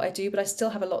good at what I do, but I still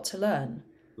have a lot to learn.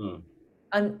 Mm,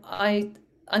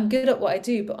 I'm good at what I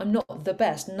do, but I'm not the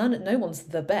best. No one's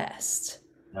the best.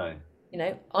 no.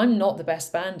 I'm not the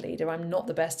best band leader, I'm not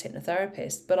the best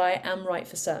hypnotherapist, but I am right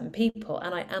for certain people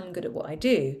and I am good at what I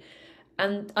do.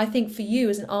 And I think for you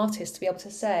as an artist to be able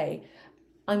to say,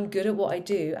 I'm good at what I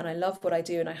do and I love what I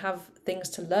do and I have things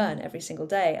to learn every single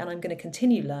day and I'm going to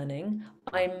continue learning.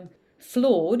 I'm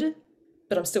flawed,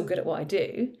 but I'm still good at what I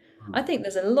do. I Mm, think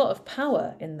there's a lot of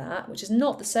power in that, which is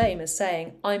not the same as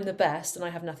saying, I'm the best and I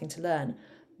have nothing to learn.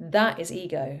 That is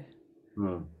ego.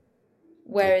 mm, yeah.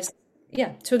 Whereas,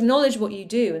 yeah, to acknowledge what you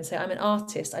do and say, I'm an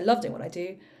artist, I love doing what I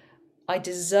do, I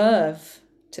deserve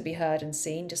to be heard and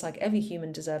seen, just like every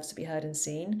human deserves to be heard and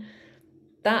seen.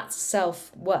 That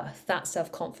self worth, that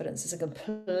self confidence is a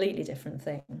completely different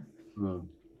thing. Mm.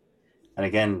 And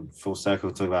again, full circle,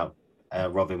 talking about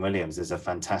Robin Williams. There's a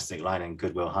fantastic line in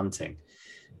Good Will Hunting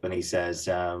when he says,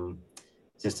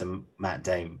 just a Matt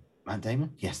Damon? That's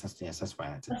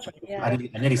right. That's right, I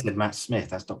yeah. nearly said Matt Smith.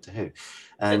 That's Doctor Who.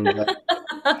 And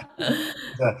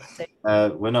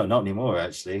we're not anymore,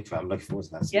 actually. I'm looking forward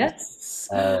to that series. Yes.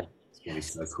 It's going to be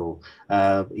so cool.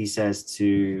 He says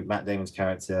to Matt Damon's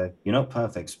character, "You're not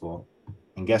perfect, sport.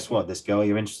 And guess what? This girl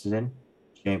you're interested in,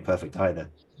 she ain't perfect either.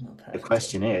 Not The perfect.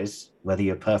 question is whether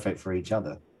you're perfect for each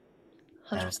other."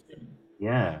 And 100%.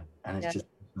 yeah, and it's Yeah. just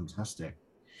fantastic.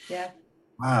 Yeah.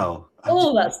 Wow.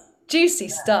 Oh, that's juicy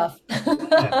stuff.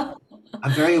 Yeah,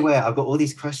 I'm very aware. I've got all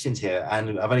these questions here,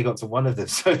 and I've only got to one of them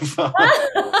so far.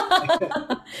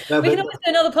 No, We can but always do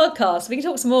another podcast. We can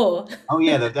talk some more. oh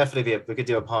yeah, there'll definitely be. We could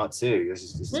do a part two. This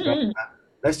is great. Mm.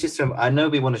 Let's just. I know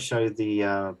we want to show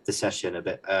the session a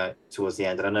bit towards the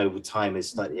end, and I know time is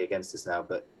slightly against us now,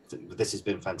 but this has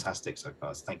been fantastic so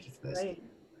far. So thank you for this.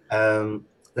 Great.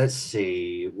 Let's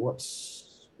see. What's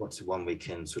one we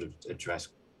can sort of address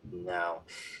now?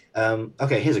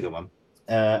 Okay, here's a good one.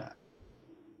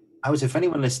 I would say for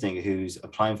anyone listening who's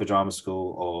applying for drama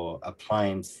school or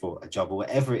applying for a job or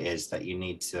whatever it is that you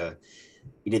need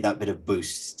that bit of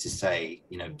boost to say,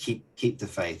 keep the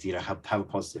faith, have a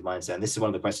positive mindset. And this is one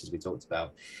of the questions we talked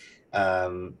about,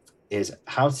 is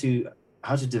how to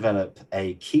develop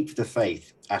a keep the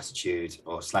faith attitude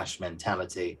or /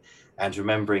 mentality, and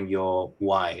remembering your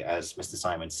why, as Mr.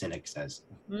 Simon Sinek says.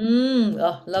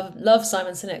 Oh, love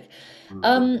Simon Sinek.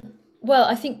 Mhm. Well,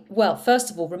 I think, well, first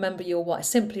of all, remember your why.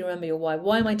 Simply remember your why.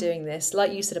 Why am I doing this?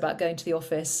 Like you said about going to the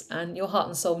office, and your heart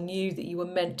and soul knew that you were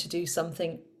meant to do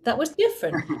something that was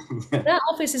different. Yeah. That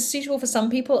office is suitable for some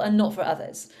people and not for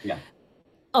others, Yeah.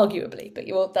 arguably, but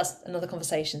that's another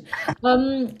conversation.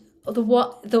 Um, the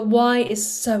why is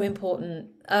so important.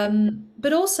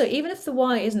 But also, even if the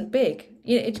why isn't big,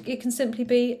 it can simply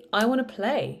be, I want to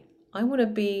play. I want to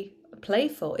be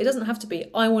playful. It doesn't have to be,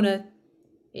 I want to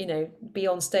be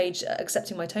on stage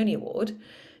accepting my Tony Award.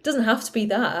 It doesn't have to be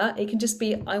that. It can just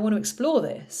be, I want to explore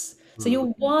this. So Mm. your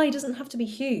why doesn't have to be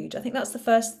huge. I think that's the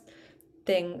first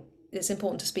thing that's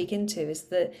important to speak into, is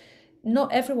that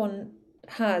not everyone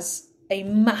has a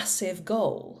massive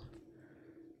goal.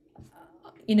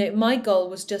 My goal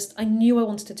was just, I knew I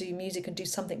wanted to do music and do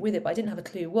something with it, but I didn't have a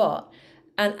clue what.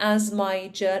 And as my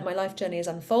life journey has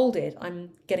unfolded,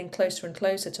 I'm getting closer and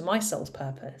closer to my soul's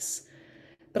purpose.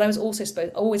 But I was also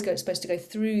supposed to go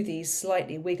through these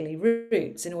slightly wiggly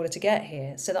routes in order to get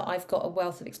here, so that I've got a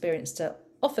wealth of experience to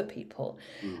offer people.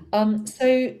 Mm.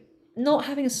 So not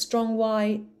having a strong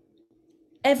why,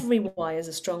 every why is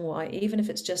a strong why, even if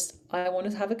it's just, I want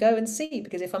to have a go and see,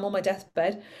 because if I'm on my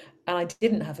deathbed and I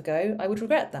didn't have a go, I would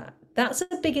regret that. That's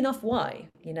a big enough why.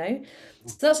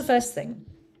 So that's the first thing.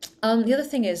 The other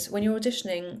thing is, when you're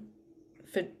auditioning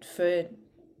for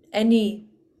any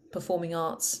performing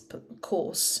arts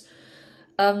course,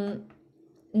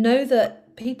 know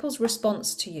that people's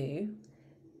response to you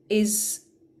is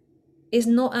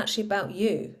not actually about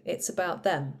you. It's about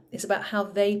them. It's about how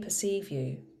they perceive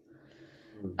you.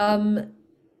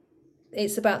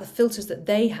 It's about the filters that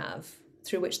they have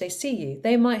through which they see you.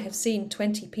 They might have seen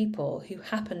 20 people who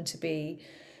happen to be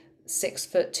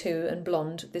 6'2" and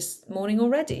blonde this morning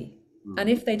already. And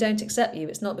if they don't accept you,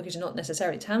 it's not because you're not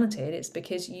necessarily talented, it's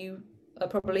because you are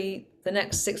probably the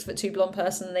next 6'2" blonde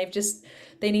person.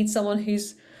 They need someone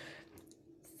who's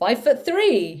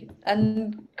 5'3"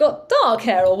 and got dark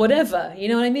hair or whatever. You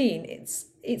know what I mean?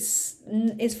 It's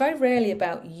very rarely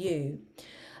about you.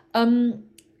 And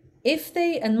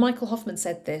Michael Hoffman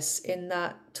said this in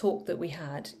that talk that we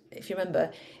had, if you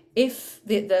remember, if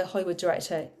the Hollywood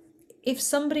director, if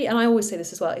somebody, and I always say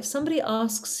this as well, if somebody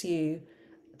asks you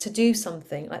to do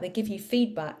something, like they give you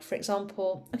feedback, for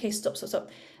example, okay, stop,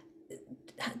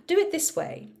 do it this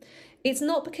way. It's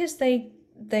not because they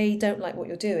don't like what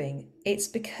you're doing. It's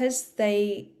because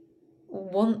they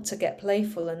want to get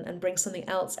playful and bring something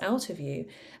else out of you.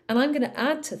 And I'm going to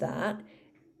add to that,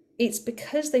 it's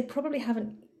because they probably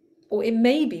haven't, or it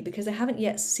may be because they haven't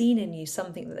yet seen in you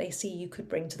something that they see you could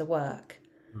bring to the work.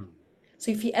 So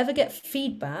if you ever get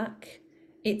feedback,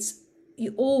 it's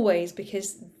you always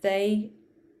because they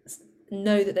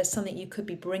know that there's something you could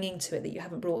be bringing to it that you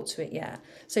haven't brought to it yet.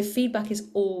 So feedback is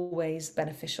always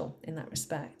beneficial in that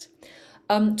respect.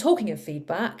 Talking of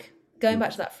feedback, going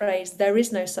back to that phrase, there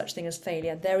is no such thing as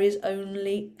failure. There is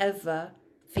only ever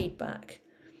feedback.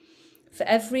 For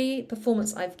every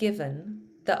performance I've given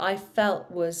that I felt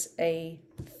was a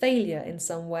failure in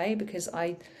some way because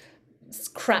I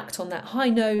cracked on that high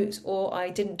note, or I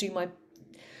did my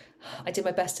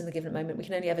best in the given moment. We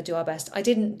can only ever do our best. I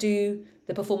didn't do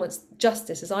the performance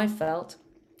justice as I felt.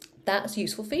 That's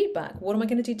useful feedback. What am I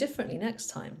going to do differently next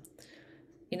time?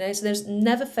 So there's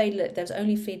never failure. There's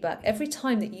only feedback. Every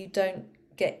time that you don't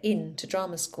get into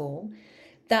drama school,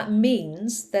 that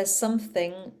means there's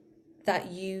something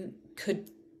that you could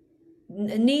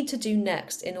need to do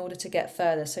next in order to get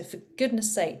further. So for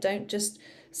goodness sake, don't just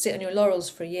sit on your laurels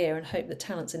for a year and hope that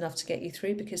talent's enough to get you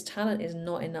through, because talent is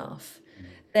not enough.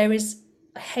 There is,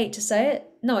 I hate to say it,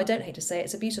 no, I don't hate to say it,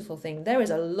 it's a beautiful thing. There is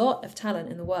a lot of talent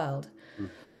in the world.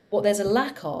 What there's a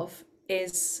lack of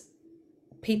is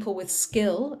people with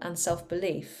skill and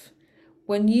self-belief.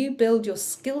 When you build your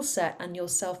skill set and your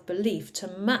self-belief to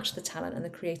match the talent and the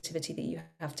creativity that you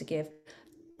have to give,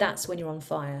 that's when you're on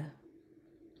fire.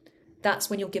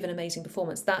 That's when you'll give an amazing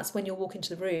performance. That's when you'll walk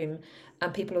into the room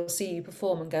and people will see you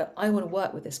perform and go, I want to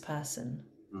work with this person.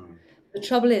 The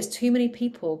trouble is, too many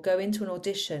people go into an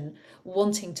audition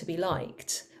wanting to be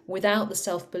liked without the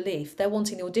self-belief. They're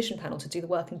wanting the audition panel to do the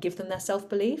work and give them their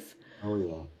self-belief. Oh,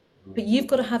 yeah. But you've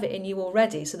got to have it in you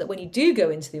already, so that when you do go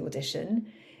into the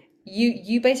audition,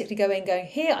 you basically go in going,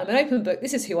 here, I'm an open book,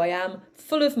 this is who I am,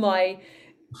 full of my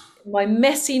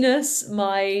messiness,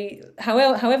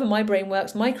 however my brain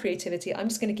works, my creativity. I'm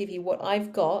just going to give you what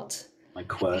I've got. My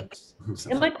quirks.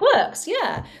 And my quirks,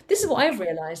 yeah. This is what I've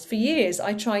realised. For years,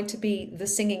 I tried to be the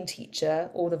singing teacher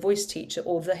or the voice teacher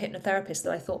or the hypnotherapist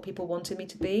that I thought people wanted me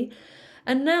to be.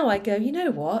 And now I go, you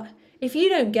know what? If you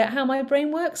don't get how my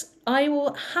brain works, I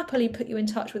will happily put you in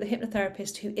touch with a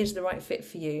hypnotherapist who is the right fit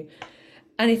for you.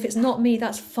 And if it's not me,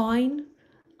 that's fine.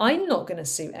 I'm not going to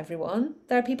suit everyone.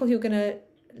 There are people who are going to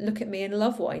look at me and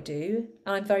love what I do.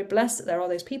 And I'm very blessed that there are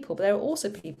those people. But there are also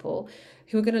people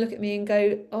who are going to look at me and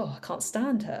go, oh, I can't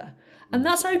stand her. And Mm.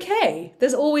 that's okay.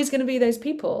 There's always going to be those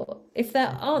people. If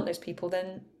there aren't those people,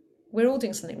 then we're all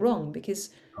doing something wrong, because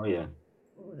Oh yeah.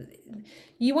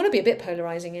 you want to be a bit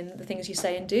polarizing in the things you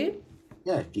say and do.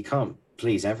 Yeah, you can't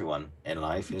please everyone in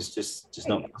life. It's just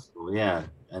not possible. Yeah.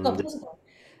 Not And possible.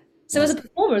 So as yeah. a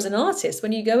performer, as an artist,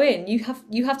 when you go in,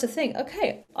 you have to think,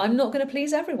 okay, I'm not going to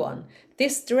please everyone.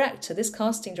 This director, this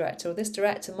casting director, or this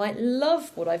director might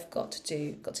love what I've got to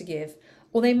do, got to give,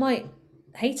 or they might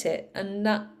hate it, and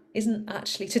that isn't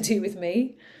actually to do with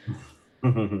me.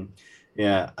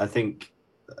 Yeah, I think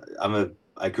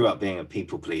I grew up being a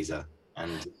people pleaser,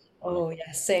 and Oh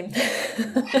yeah, same.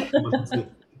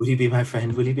 will you be my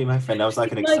friend? Will you be my friend?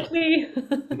 Like me.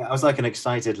 I was like an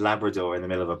excited Labrador in the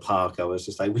middle of a park. I was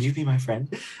just like, will you be my friend?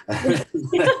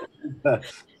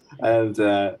 And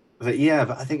but yeah,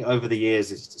 but I think over the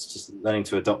years it's just learning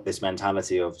to adopt this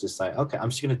mentality of just like, okay, I'm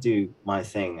just gonna do my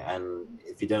thing, and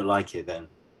if you don't like it, then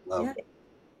well, Yeah,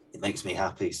 it makes me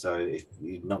happy. So if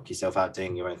you knock yourself out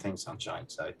doing your own thing, sunshine.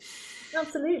 So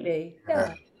absolutely. uh,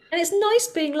 Yeah. And it's nice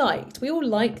being liked. We all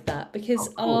like that because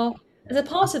of course, our yeah, there's a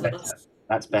part that's of us. better.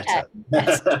 That's Yeah, better.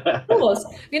 yes, of course.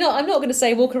 I'm not going to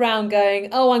say walk around going,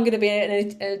 "Oh, I'm going to be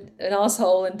an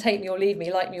asshole and take me or leave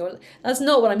me, like me or." That's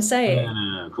not what I'm No, no, saying. no,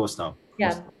 no, of course not. Of course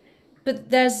Yeah, but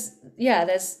there's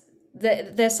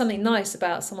something nice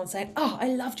about someone saying, "Oh, I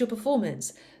loved your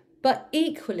performance." But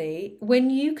equally, when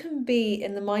you can be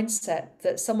in the mindset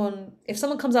that if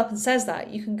someone comes up and says that,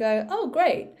 you can go, "Oh,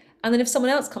 great." And then if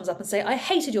someone else comes up and say, "I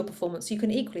hated your performance," you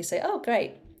can equally say, "Oh,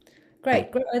 great, Thank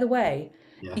great, great either way."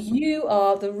 you. Yeah, You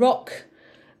are the rock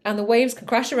and the waves can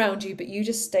crash around you, but you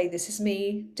just stay, this is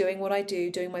me doing what I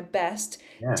do, doing my best,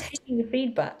 yeah. taking the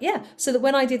feedback. Yeah. So that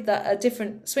when I did that a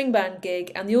different swing band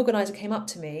gig and the organizer came up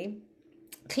to me,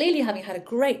 clearly having had a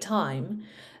great time,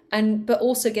 and but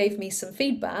also gave me some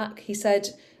feedback, he said,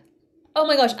 oh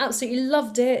my gosh, absolutely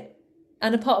loved it.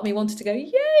 And a part of me wanted to go,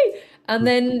 yay! And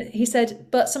then he said,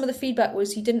 but some of the feedback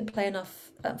was you didn't play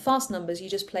enough fast numbers. You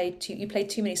played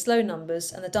too many slow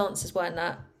numbers, and the dancers weren't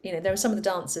that. There were some of the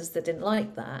dancers that didn't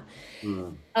like that.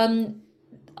 Mm. Um,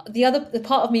 the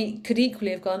part of me could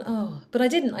equally have gone, oh, but I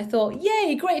didn't. I thought,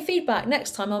 yay, great feedback.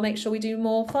 Next time I'll make sure we do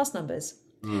more fast numbers.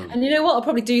 Mm. And you know what? I'll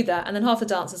probably do that. And then half the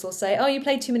dancers will say, oh, you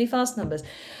played too many fast numbers. Do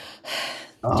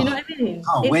you know Oh, what I mean?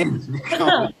 can't It's win. You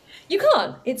can't win. you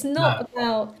can't. It's not No.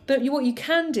 about. But what you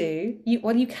can do,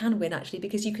 you can win actually,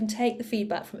 because you can take the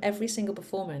feedback from every single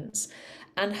performance,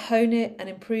 and hone it and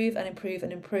improve and improve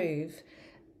and improve,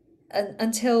 and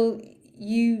until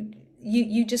you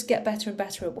just get better and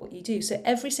better at what you do. So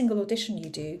every single audition you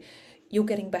do, you're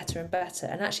getting better and better.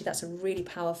 And actually, that's a really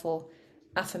powerful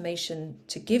affirmation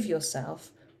to give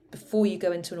yourself before you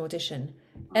go into an audition.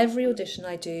 Every audition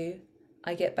I do,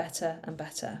 I get better and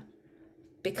better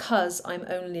because I'm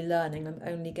only learning, I'm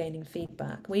only gaining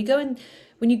feedback. When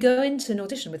you go into an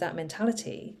audition with that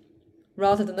mentality,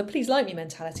 rather than the please like me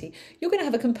mentality, you're going to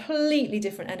have a completely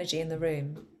different energy in the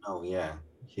room. Oh yeah,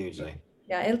 hugely.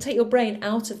 Yeah, it'll take your brain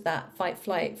out of that fight,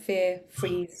 flight, fear,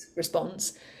 freeze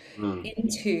response Mm.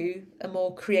 into a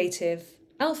more creative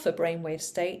alpha brainwave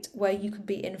state where you can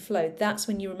be in flow. That's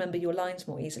when you remember your lines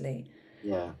more easily.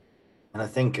 Yeah. And I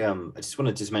think I just want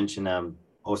to just mention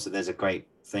also there's a great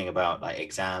thing about like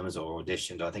exams or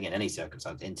auditions, or I think in any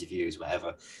circumstance, interviews,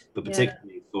 whatever, but Yeah.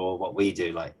 particularly for what we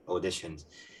do, like auditions,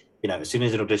 as soon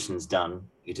as an audition's done,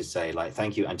 you just say like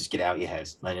thank you and just get it out of your head.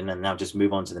 Like, and then now just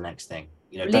move on to the next thing.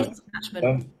 Release Don't attachment.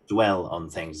 don't dwell on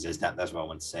things. That's what I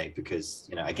want to say, because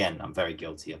again, I'm very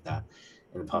guilty of that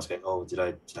in the past. Going, oh, did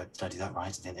I do that right?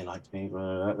 I think they liked me.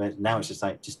 But now it's just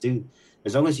like just do,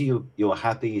 as long as you're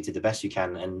happy, you did the best you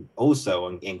can. And also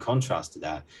in contrast to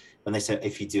that, when they say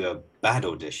if you do a bad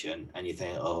audition and you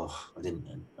think, oh, I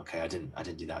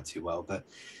didn't do that too well, but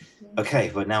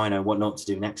okay, but now I know what not to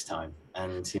do next time,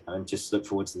 and just look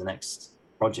forward to the next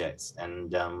project.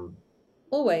 And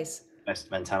Always.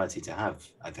 best mentality to have,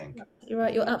 I think. You're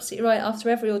right. You're absolutely right. After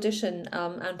every audition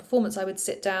and performance, I would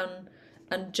sit down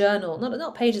and journal,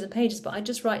 not pages and pages, but I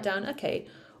just write down, okay,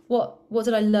 what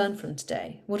did I learn from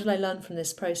today? What did I learn from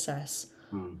this process?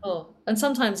 Mm. Oh, and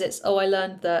sometimes it's, oh, I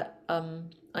learned that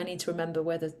I need to remember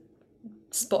where the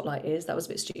spotlight is. That was a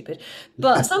bit stupid,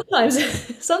 but sometimes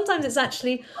sometimes it's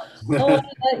actually, oh,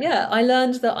 yeah, I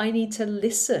learned that I need to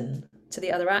listen to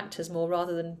the other actors more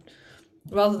rather than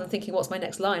thinking what's my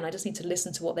next line. I just need to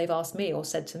listen to what they've asked me or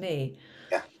said to me.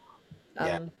 Yeah,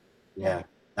 yeah, Um, yeah. yeah.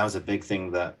 That was a big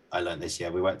thing that I learned this year.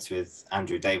 We worked with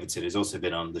Andrew Davidson, who's also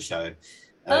been on the show,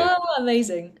 Uh, Oh,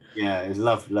 amazing. yeah, he's a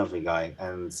lovely guy,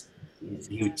 and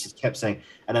he just kept saying.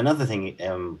 And another thing,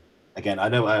 again, I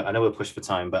know we're pushed for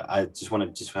time, but I just want to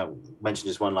just mention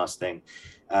just one last thing.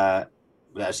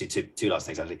 Well, actually, two last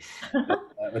things actually.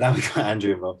 Without we got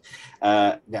Andrew involved,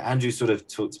 yeah, Andrew sort of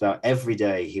talked about every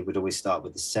day he would always start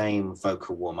with the same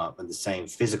vocal warm up and the same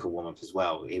physical warm up as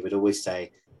well. He would always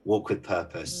say, "Walk with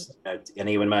purpose," and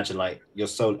he would imagine like your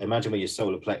soul. Imagine where your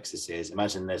solar plexus is.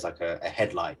 Imagine there's like a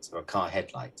headlight or a car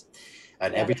headlight,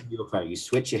 and Yeah. every time you walk around, you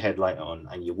switch your headlight on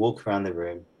and you walk around the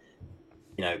room,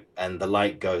 and the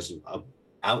light goes up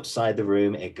outside the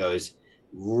room. It goes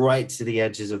right to the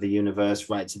edges of the universe,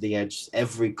 right to the edge,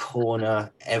 every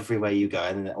corner, everywhere you go.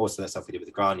 And then also that stuff we did with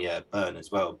the Grania burn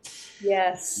as well. And,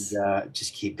 Yes.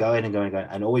 just keep going and going and going,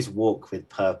 and always walk with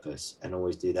purpose, and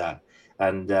always do that.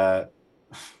 And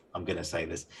I'm gonna say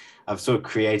this. I've sort of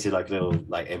created like a little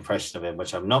like impression of him,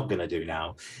 which I'm not gonna do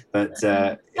now. But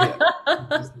yeah,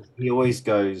 he always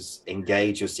goes,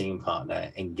 engage your singing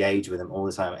partner, engage with them all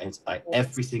the time. And it's like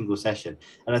every single session.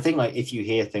 And I think like if you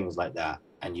hear things like that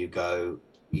and you go,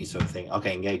 you sort of think,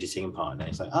 okay, engage your singing partner.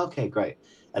 It's like, okay, great.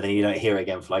 And then you don't hear it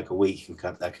again for like a week, and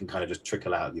that can kind of just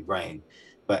trickle out of your brain.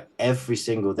 But every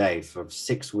single day for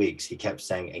 6 weeks, he kept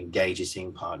saying, engage your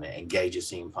singing partner, engage your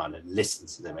singing partner, listen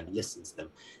to them and listen to them.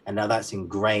 And now that's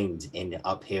ingrained in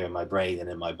up here in my brain and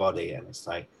in my body. And it's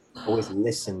like, always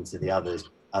listen to the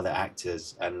other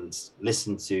actors, and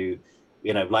listen to,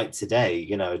 like today,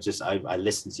 just I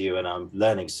listened to you and I'm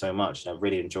learning so much, and I've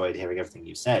really enjoyed hearing everything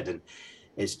you've said. And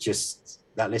it's just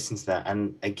that, listen to that.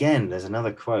 And again, there's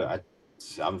another quote.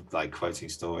 I'm like quoting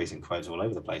stories and quotes all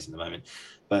over the place at the moment,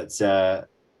 but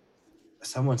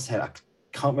someone said, I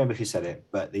can't remember who said it,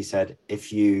 but they said,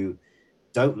 if you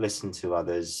don't listen to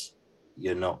others,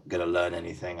 you're not going to learn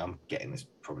anything. I'm getting this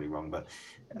probably wrong, but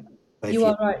if You you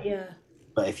are right. Yeah.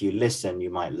 but if you listen, you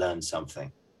might learn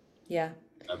something. Yeah.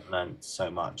 I've learned so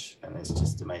much, and it's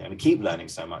just amazing. And I keep learning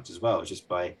so much as well, just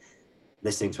by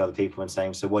listening to other people and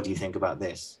saying, "So, what do you think about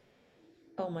this?"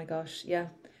 Oh my gosh. Yeah.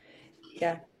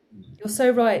 Yeah. You're so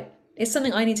right. It's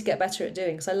something I need to get better at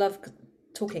doing because I love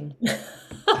talking.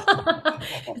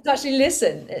 It's to actually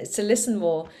listen. It's to listen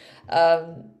more.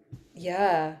 Um,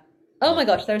 yeah. Oh Yeah. my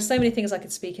gosh, there are so many things I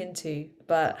could speak into,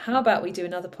 but how about we do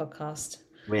another podcast?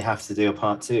 We have to do a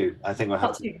part two. I think we'll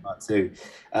have Part to do two. part two.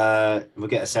 We'll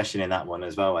get a session in that one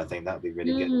as well. I think that would be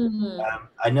really good. Mm.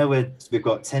 I know we've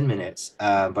got 10 minutes,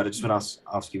 but I just want to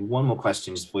ask you one more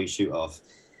question just before you shoot off.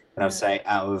 And I'll Yeah. say,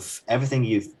 out of everything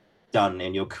you've done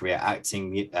in your career,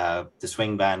 acting, the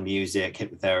swing band, music,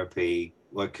 hypnotherapy,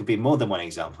 or it could be more than one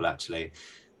example actually.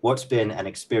 What's been an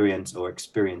experience or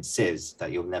experiences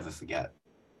that you'll never forget?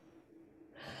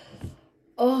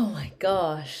 Oh my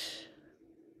gosh.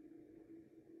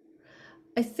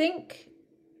 I think,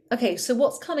 okay, so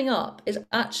what's coming up is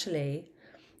actually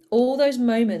all those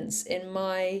moments in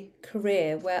my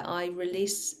career where I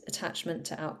release attachment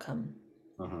to outcome.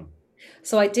 Hmm.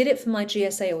 So I did it for my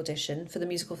GSA audition for the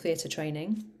musical theatre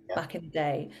training Yeah. back in the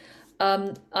day.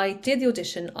 I did the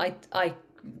audition. I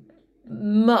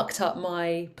mucked up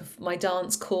my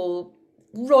dance call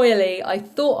royally. I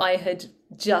thought I had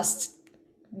just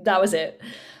that was it.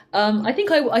 I think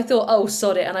I thought, oh,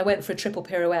 sod it, and I went for a triple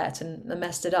pirouette and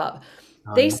messed it up.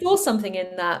 Oh, They no. saw something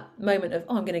in that moment of,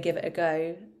 oh, I'm going to give it a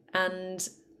go, and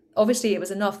obviously it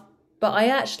was enough. But I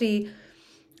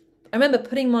remember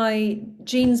putting my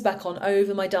jeans back on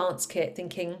over my dance kit,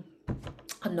 thinking,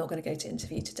 I'm not going to go to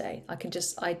interview today. I can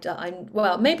just, I'm,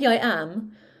 well, maybe I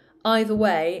am. Either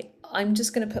way, I'm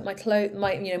just going to put my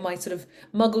sort of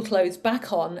muggle clothes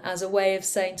back on as a way of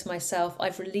saying to myself,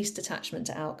 I've released attachment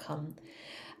to outcome.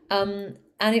 And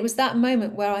it was that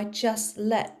moment where I just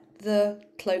let the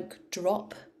cloak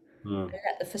drop, Mm.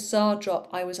 let the facade drop.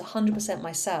 I was 100%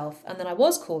 myself, and then I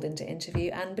was called into interview,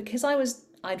 and because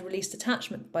I'd released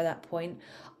attachment by that point,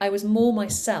 I was more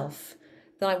myself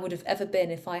than I would have ever been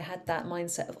if I had that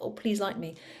mindset of, oh, please like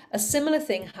me. A similar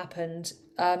thing happened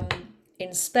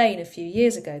in Spain a few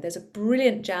years ago. There's a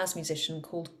brilliant jazz musician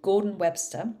called Gordon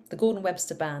Webster, the Gordon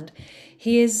Webster Band.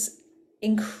 He is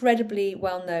incredibly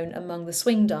well known among the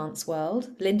swing dance world,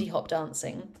 Lindy Hop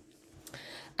dancing,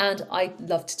 and I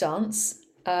love to dance.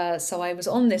 So I was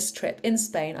on this trip in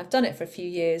Spain. I've done it for a few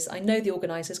years. I know the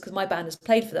organisers because my band has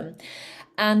played for them.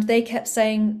 And they kept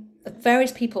saying,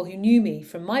 various people who knew me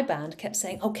from my band kept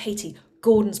saying, oh, Katie,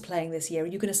 Gordon's playing this year. Are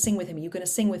you going to sing with him? Are you going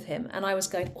to sing with him? And I was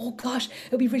going, oh gosh,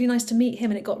 it would be really nice to meet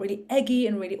him. And it got really eggy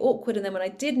and really awkward. And then when I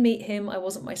did meet him, I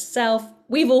wasn't myself.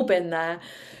 We've all been there.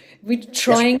 We're Yes.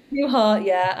 trying too hard,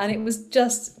 yeah. And it was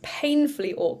just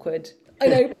painfully awkward. I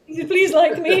know, please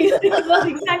like me. That's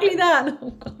exactly that.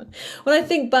 Oh, God. When I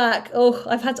think back, oh,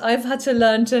 I've had to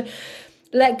learn to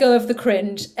let go of the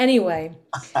cringe. Anyway,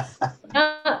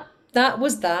 that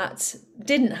was that.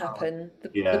 Didn't happen.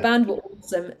 The Yeah. band were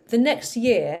awesome. The next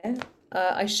year,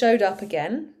 I showed up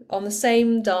again on the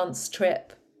same dance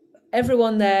trip.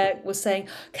 Everyone there was saying,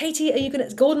 "Katie, are you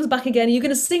gonna? Gordon's back again. Are you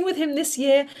gonna sing with him this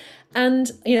year?"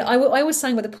 And I always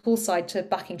sang with the poolside to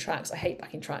backing tracks. I hate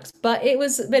backing tracks, but it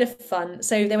was a bit of fun.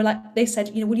 So they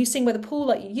said, will you sing by the pool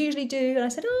like you usually do? And I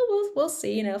said, oh, we'll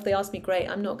see. If they ask me, great.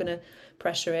 I'm not gonna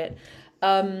pressure it.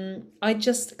 I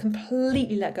just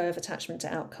completely let go of attachment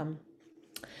to outcome.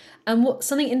 And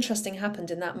something interesting happened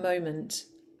in that moment.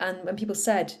 And when people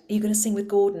said, "Are you going to sing with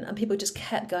Gordon?" and people just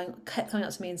kept coming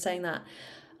up to me and saying that,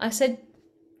 I said,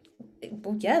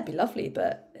 "Well, yeah, it'd be lovely,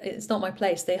 but it's not my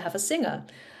place. They have a singer."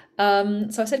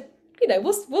 So I said,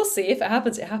 we'll see. If it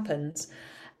happens, it happens.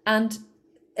 And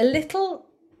a little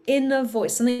inner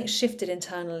voice, something shifted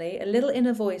internally. A little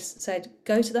inner voice said,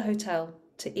 "Go to the hotel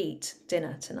to eat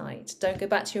dinner tonight. Don't go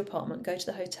back to your apartment. Go to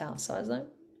the hotel." So I was like,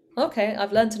 okay,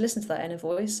 I've learned to listen to that inner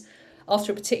voice.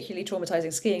 After a particularly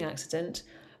traumatizing skiing accident,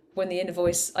 when the inner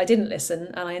voice, I didn't listen,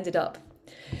 and I ended up.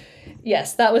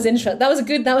 Yes, that was interesting. That was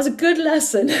a good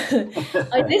lesson.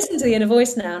 I listen to the inner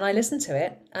voice now, and I listen to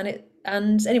it,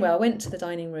 and anyway, I went to the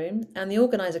dining room, and the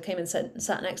organizer came and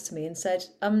sat next to me and said,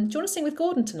 "Do you want to sing with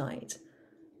Gordon tonight?"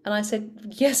 And I said,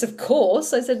 "Yes, of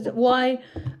course." I said, "Why?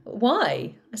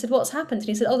 Why?" I said, "What's happened?" And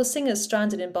he said, "Oh, the singer's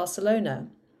stranded in Barcelona."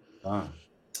 Oh.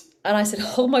 And I said,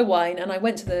 "Hold my wine." And I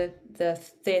went to the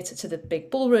theatre, to the big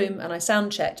ballroom, and I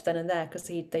sound checked then and there because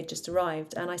they'd just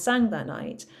arrived. And I sang that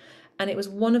night. And it was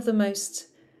one of the most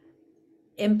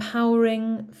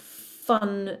empowering,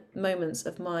 fun moments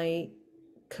of my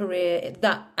career,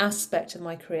 that aspect of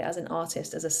my career as an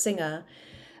artist, as a singer.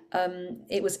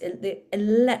 It was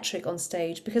electric on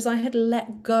stage because I had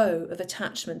let go of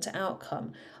attachment to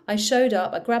outcome. I showed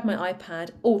up, I grabbed my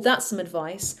iPad. Oh, that's some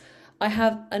advice. I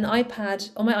have an iPad,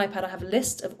 on my iPad, I have a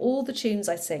list of all the tunes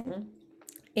I sing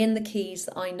in the keys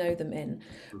that I know them in,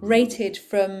 rated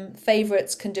from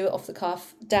favourites, can do it off the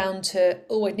cuff, down to,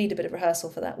 oh, I'd need a bit of rehearsal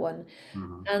for that one.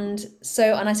 Mhm.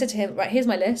 And I said to him, right, here's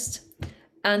my list.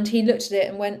 And he looked at it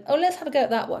and went, oh, let's have a go at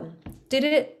that one. Did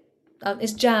it.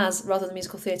 It's jazz rather than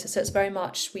musical theatre, so it's very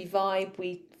much, we vibe,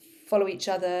 we follow each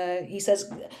other. He says,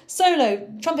 solo,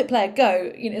 trumpet player,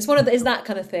 go. It's that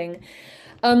kind of thing.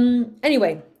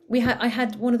 Anyway, I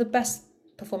had one of the best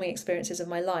performing experiences of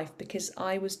my life because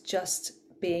I was just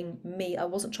being me. I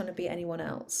wasn't trying to be anyone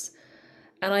else.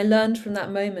 And I learned from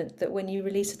that moment that when you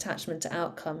release attachment to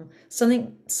outcome,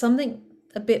 something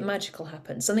a bit magical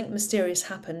happens, something mysterious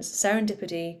happens,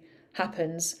 serendipity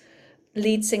happens.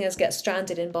 Lead singers get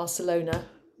stranded in Barcelona,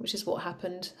 which is what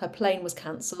happened. Her plane was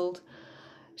cancelled.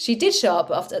 She did show up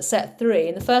at set 3,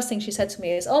 and the first thing she said to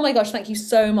me is, "Oh my gosh, thank you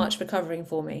so much for covering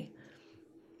for me."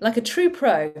 Like a true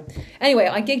pro. Anyway,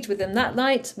 I gigged with them that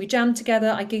night. We jammed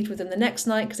together. I gigged with them the next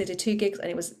night because they did 2 gigs, and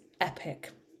it was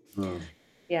epic. Mm.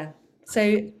 Yeah.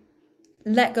 So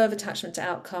let go of attachment to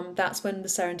outcome. That's when the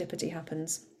serendipity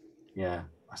happens. Yeah,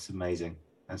 that's amazing.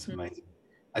 That's amazing.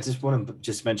 I just want to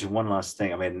just mention one last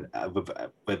thing. I mean,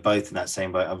 we're both in that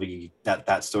same boat. I mean,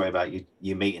 that story about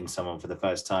you meeting someone for the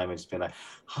first time and just being like,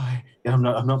 "Hi, yeah, I'm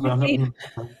not."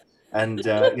 And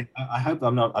I hope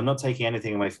I'm not taking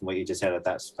anything away from what you just said.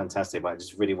 That's fantastic. But I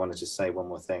just really want to just say one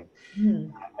more thing.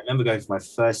 I remember going for my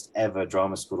first ever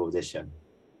drama school audition,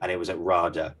 and it was at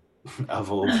RADA, of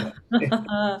all places.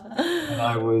 And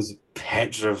I was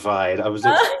petrified. I was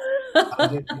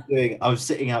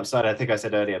sitting outside. I think I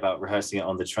said earlier about rehearsing it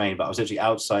on the train, but I was actually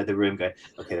outside the room going,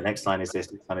 okay, the next line is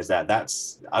this, next line is that.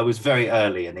 I was very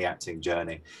early in the acting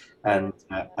journey. And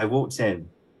I walked in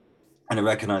and I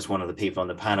recognized one of the people on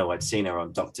the panel. I'd seen her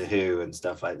on Doctor Who and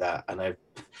stuff like that. And I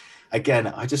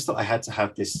just thought I had to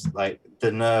have this, like,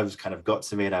 the nerves kind of got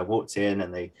to me, and I walked in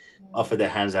and they offered their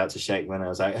hands out to shake me, and I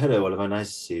was like, "Hello, Oliver, nice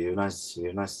to see you, nice to see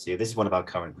you, nice to see you. This is one of our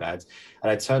current grads." And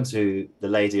I turned to the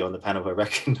lady on the panel who I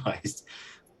recognized.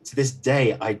 To this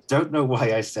day, I don't know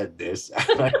why I said this.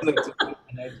 And I looked at her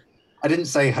and I didn't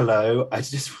say hello. I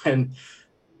just went,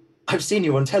 "I've seen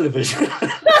you on television."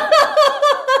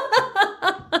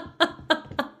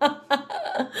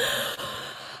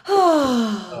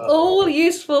 All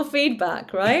useful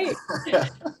feedback, right?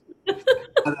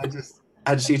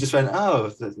 And she just went, "Oh,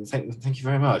 thank you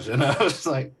very much." And I was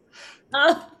like,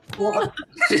 "What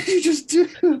did you just do?"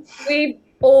 We've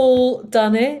all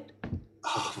done it.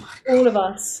 Oh my All of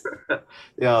us.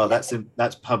 Yeah,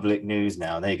 that's public news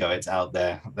now. There you go. It's out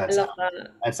there. I love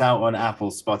that. That's out on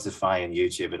Apple, Spotify, and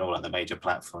YouTube, and all other major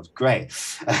platforms. Great.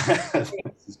 This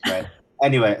is great.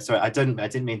 Anyway, sorry, I didn't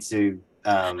mean to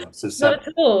sort of Not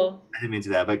at all. I didn't mean to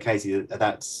do that, but Katie,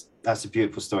 that's a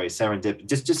beautiful story. Serendipity.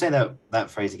 Just say that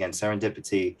phrase again.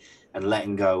 Serendipity and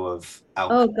letting go of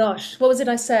Oh outcome. gosh, what was it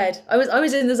I said? I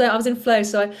was in the zone, I was in flow.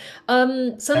 So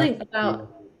something Serendipity,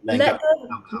 about letting go of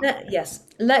outcome.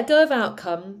 let go of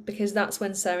outcome because that's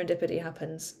when serendipity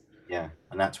happens. Yeah,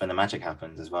 and that's when the magic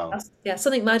happens as well. Yeah,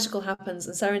 something magical happens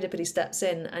and serendipity steps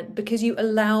in, and because you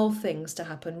allow things to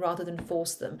happen rather than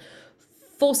force them.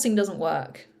 Forcing doesn't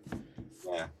work.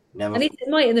 Yeah, never. At least it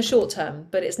might in the short term,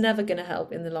 but it's never going to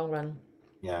help in the long run.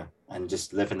 Yeah, and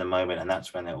just live in the moment, and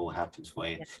that's when it all happens for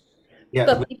you. Yeah.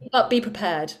 Yeah, But be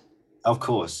prepared. of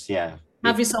course. Yeah,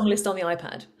 Have your song list on the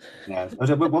iPad. yeah.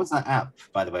 What was that app,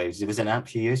 by the way? Was it an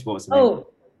app you used? What was the name? Oh,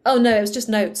 oh no, it was just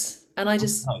notes. And I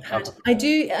just Oh, had, I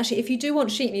do actually, if you do want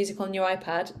sheet music on your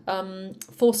iPad,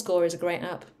 Fourscore is a great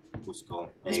app. cool school.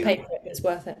 There Just you pay go. for it, it's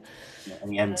worth it. Yeah,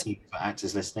 any MT for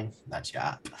actors listening? That's your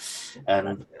app.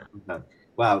 No.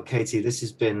 Wow, Katie, this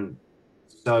has been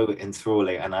so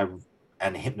enthralling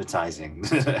and hypnotizing.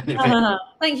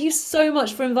 Thank you so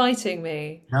much for inviting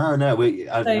me. No, So no, my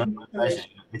pleasure. privileged.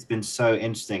 It's been so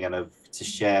interesting and to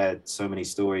share so many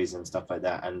stories and stuff like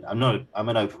that. And I'm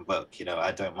an open book,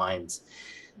 I don't mind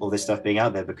all this stuff being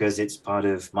out there because it's part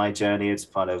of my journey. It's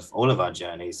part of all of our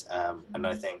journeys. And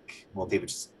I think more people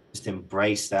just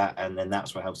embrace that. And then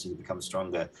that's what helps you become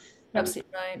stronger. You're And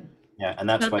absolutely right. yeah, and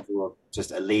that's why you're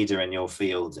just a leader in your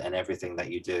field and everything that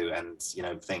you do. And,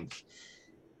 think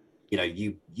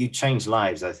you change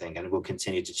lives, I think, and will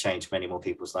continue to change many more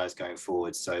people's lives going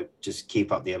forward. So just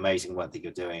keep up the amazing work that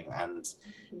you're doing. And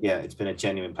yeah, it's been a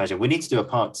genuine pleasure. We need to do a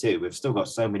part two. We've still got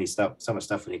so much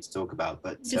stuff we need to talk about,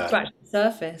 but Just scratch the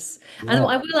surface. And yeah,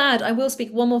 I will add, I will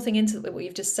speak one more thing into what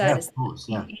you've just yeah, said of is course,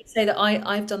 yeah. you say that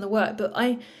I've done the work, but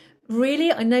I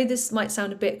know this might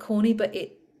sound a bit corny, but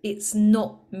it's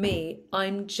not me.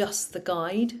 I'm just the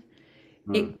guide.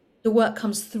 Mm, The work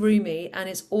comes through me and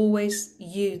it's always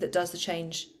you that does the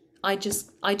change. I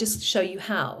just show you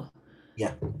how.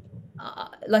 yeah,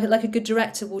 Like a good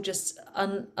director will just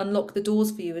unlock the doors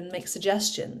for you and make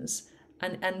suggestions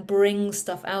and bring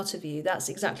stuff out of you. That's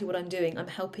exactly what I'm doing. I'm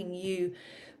helping you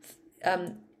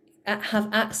have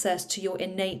access to your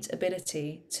innate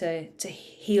ability to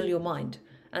heal your mind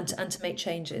and to make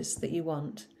changes that you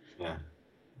want. yeah.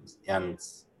 And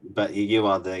but you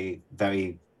are the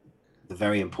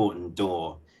very important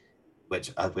door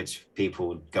which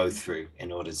people go through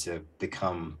in order to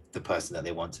become the person that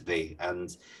they want to be.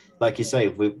 And like you say,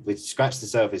 we scratched the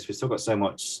surface. We've still got so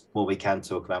much more we can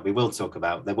talk about. We will talk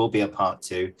about. There will be a part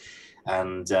two,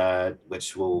 and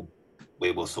which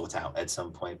we will sort out at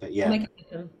some point. But We'll yeah. make it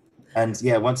happen. And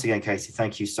yeah, once again, Katie,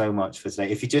 thank you so much for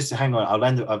today. If you just hang on, I'll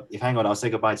end. If hang on, I'll say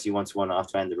goodbye to you one to one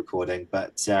after I end the recording.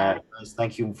 But guys,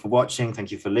 thank you for watching.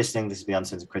 Thank you for listening. This is the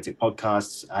Uncensored Critic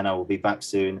podcast, and I will be back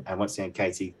soon. And once again,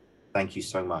 Katie, thank you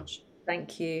so much.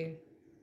 Thank you.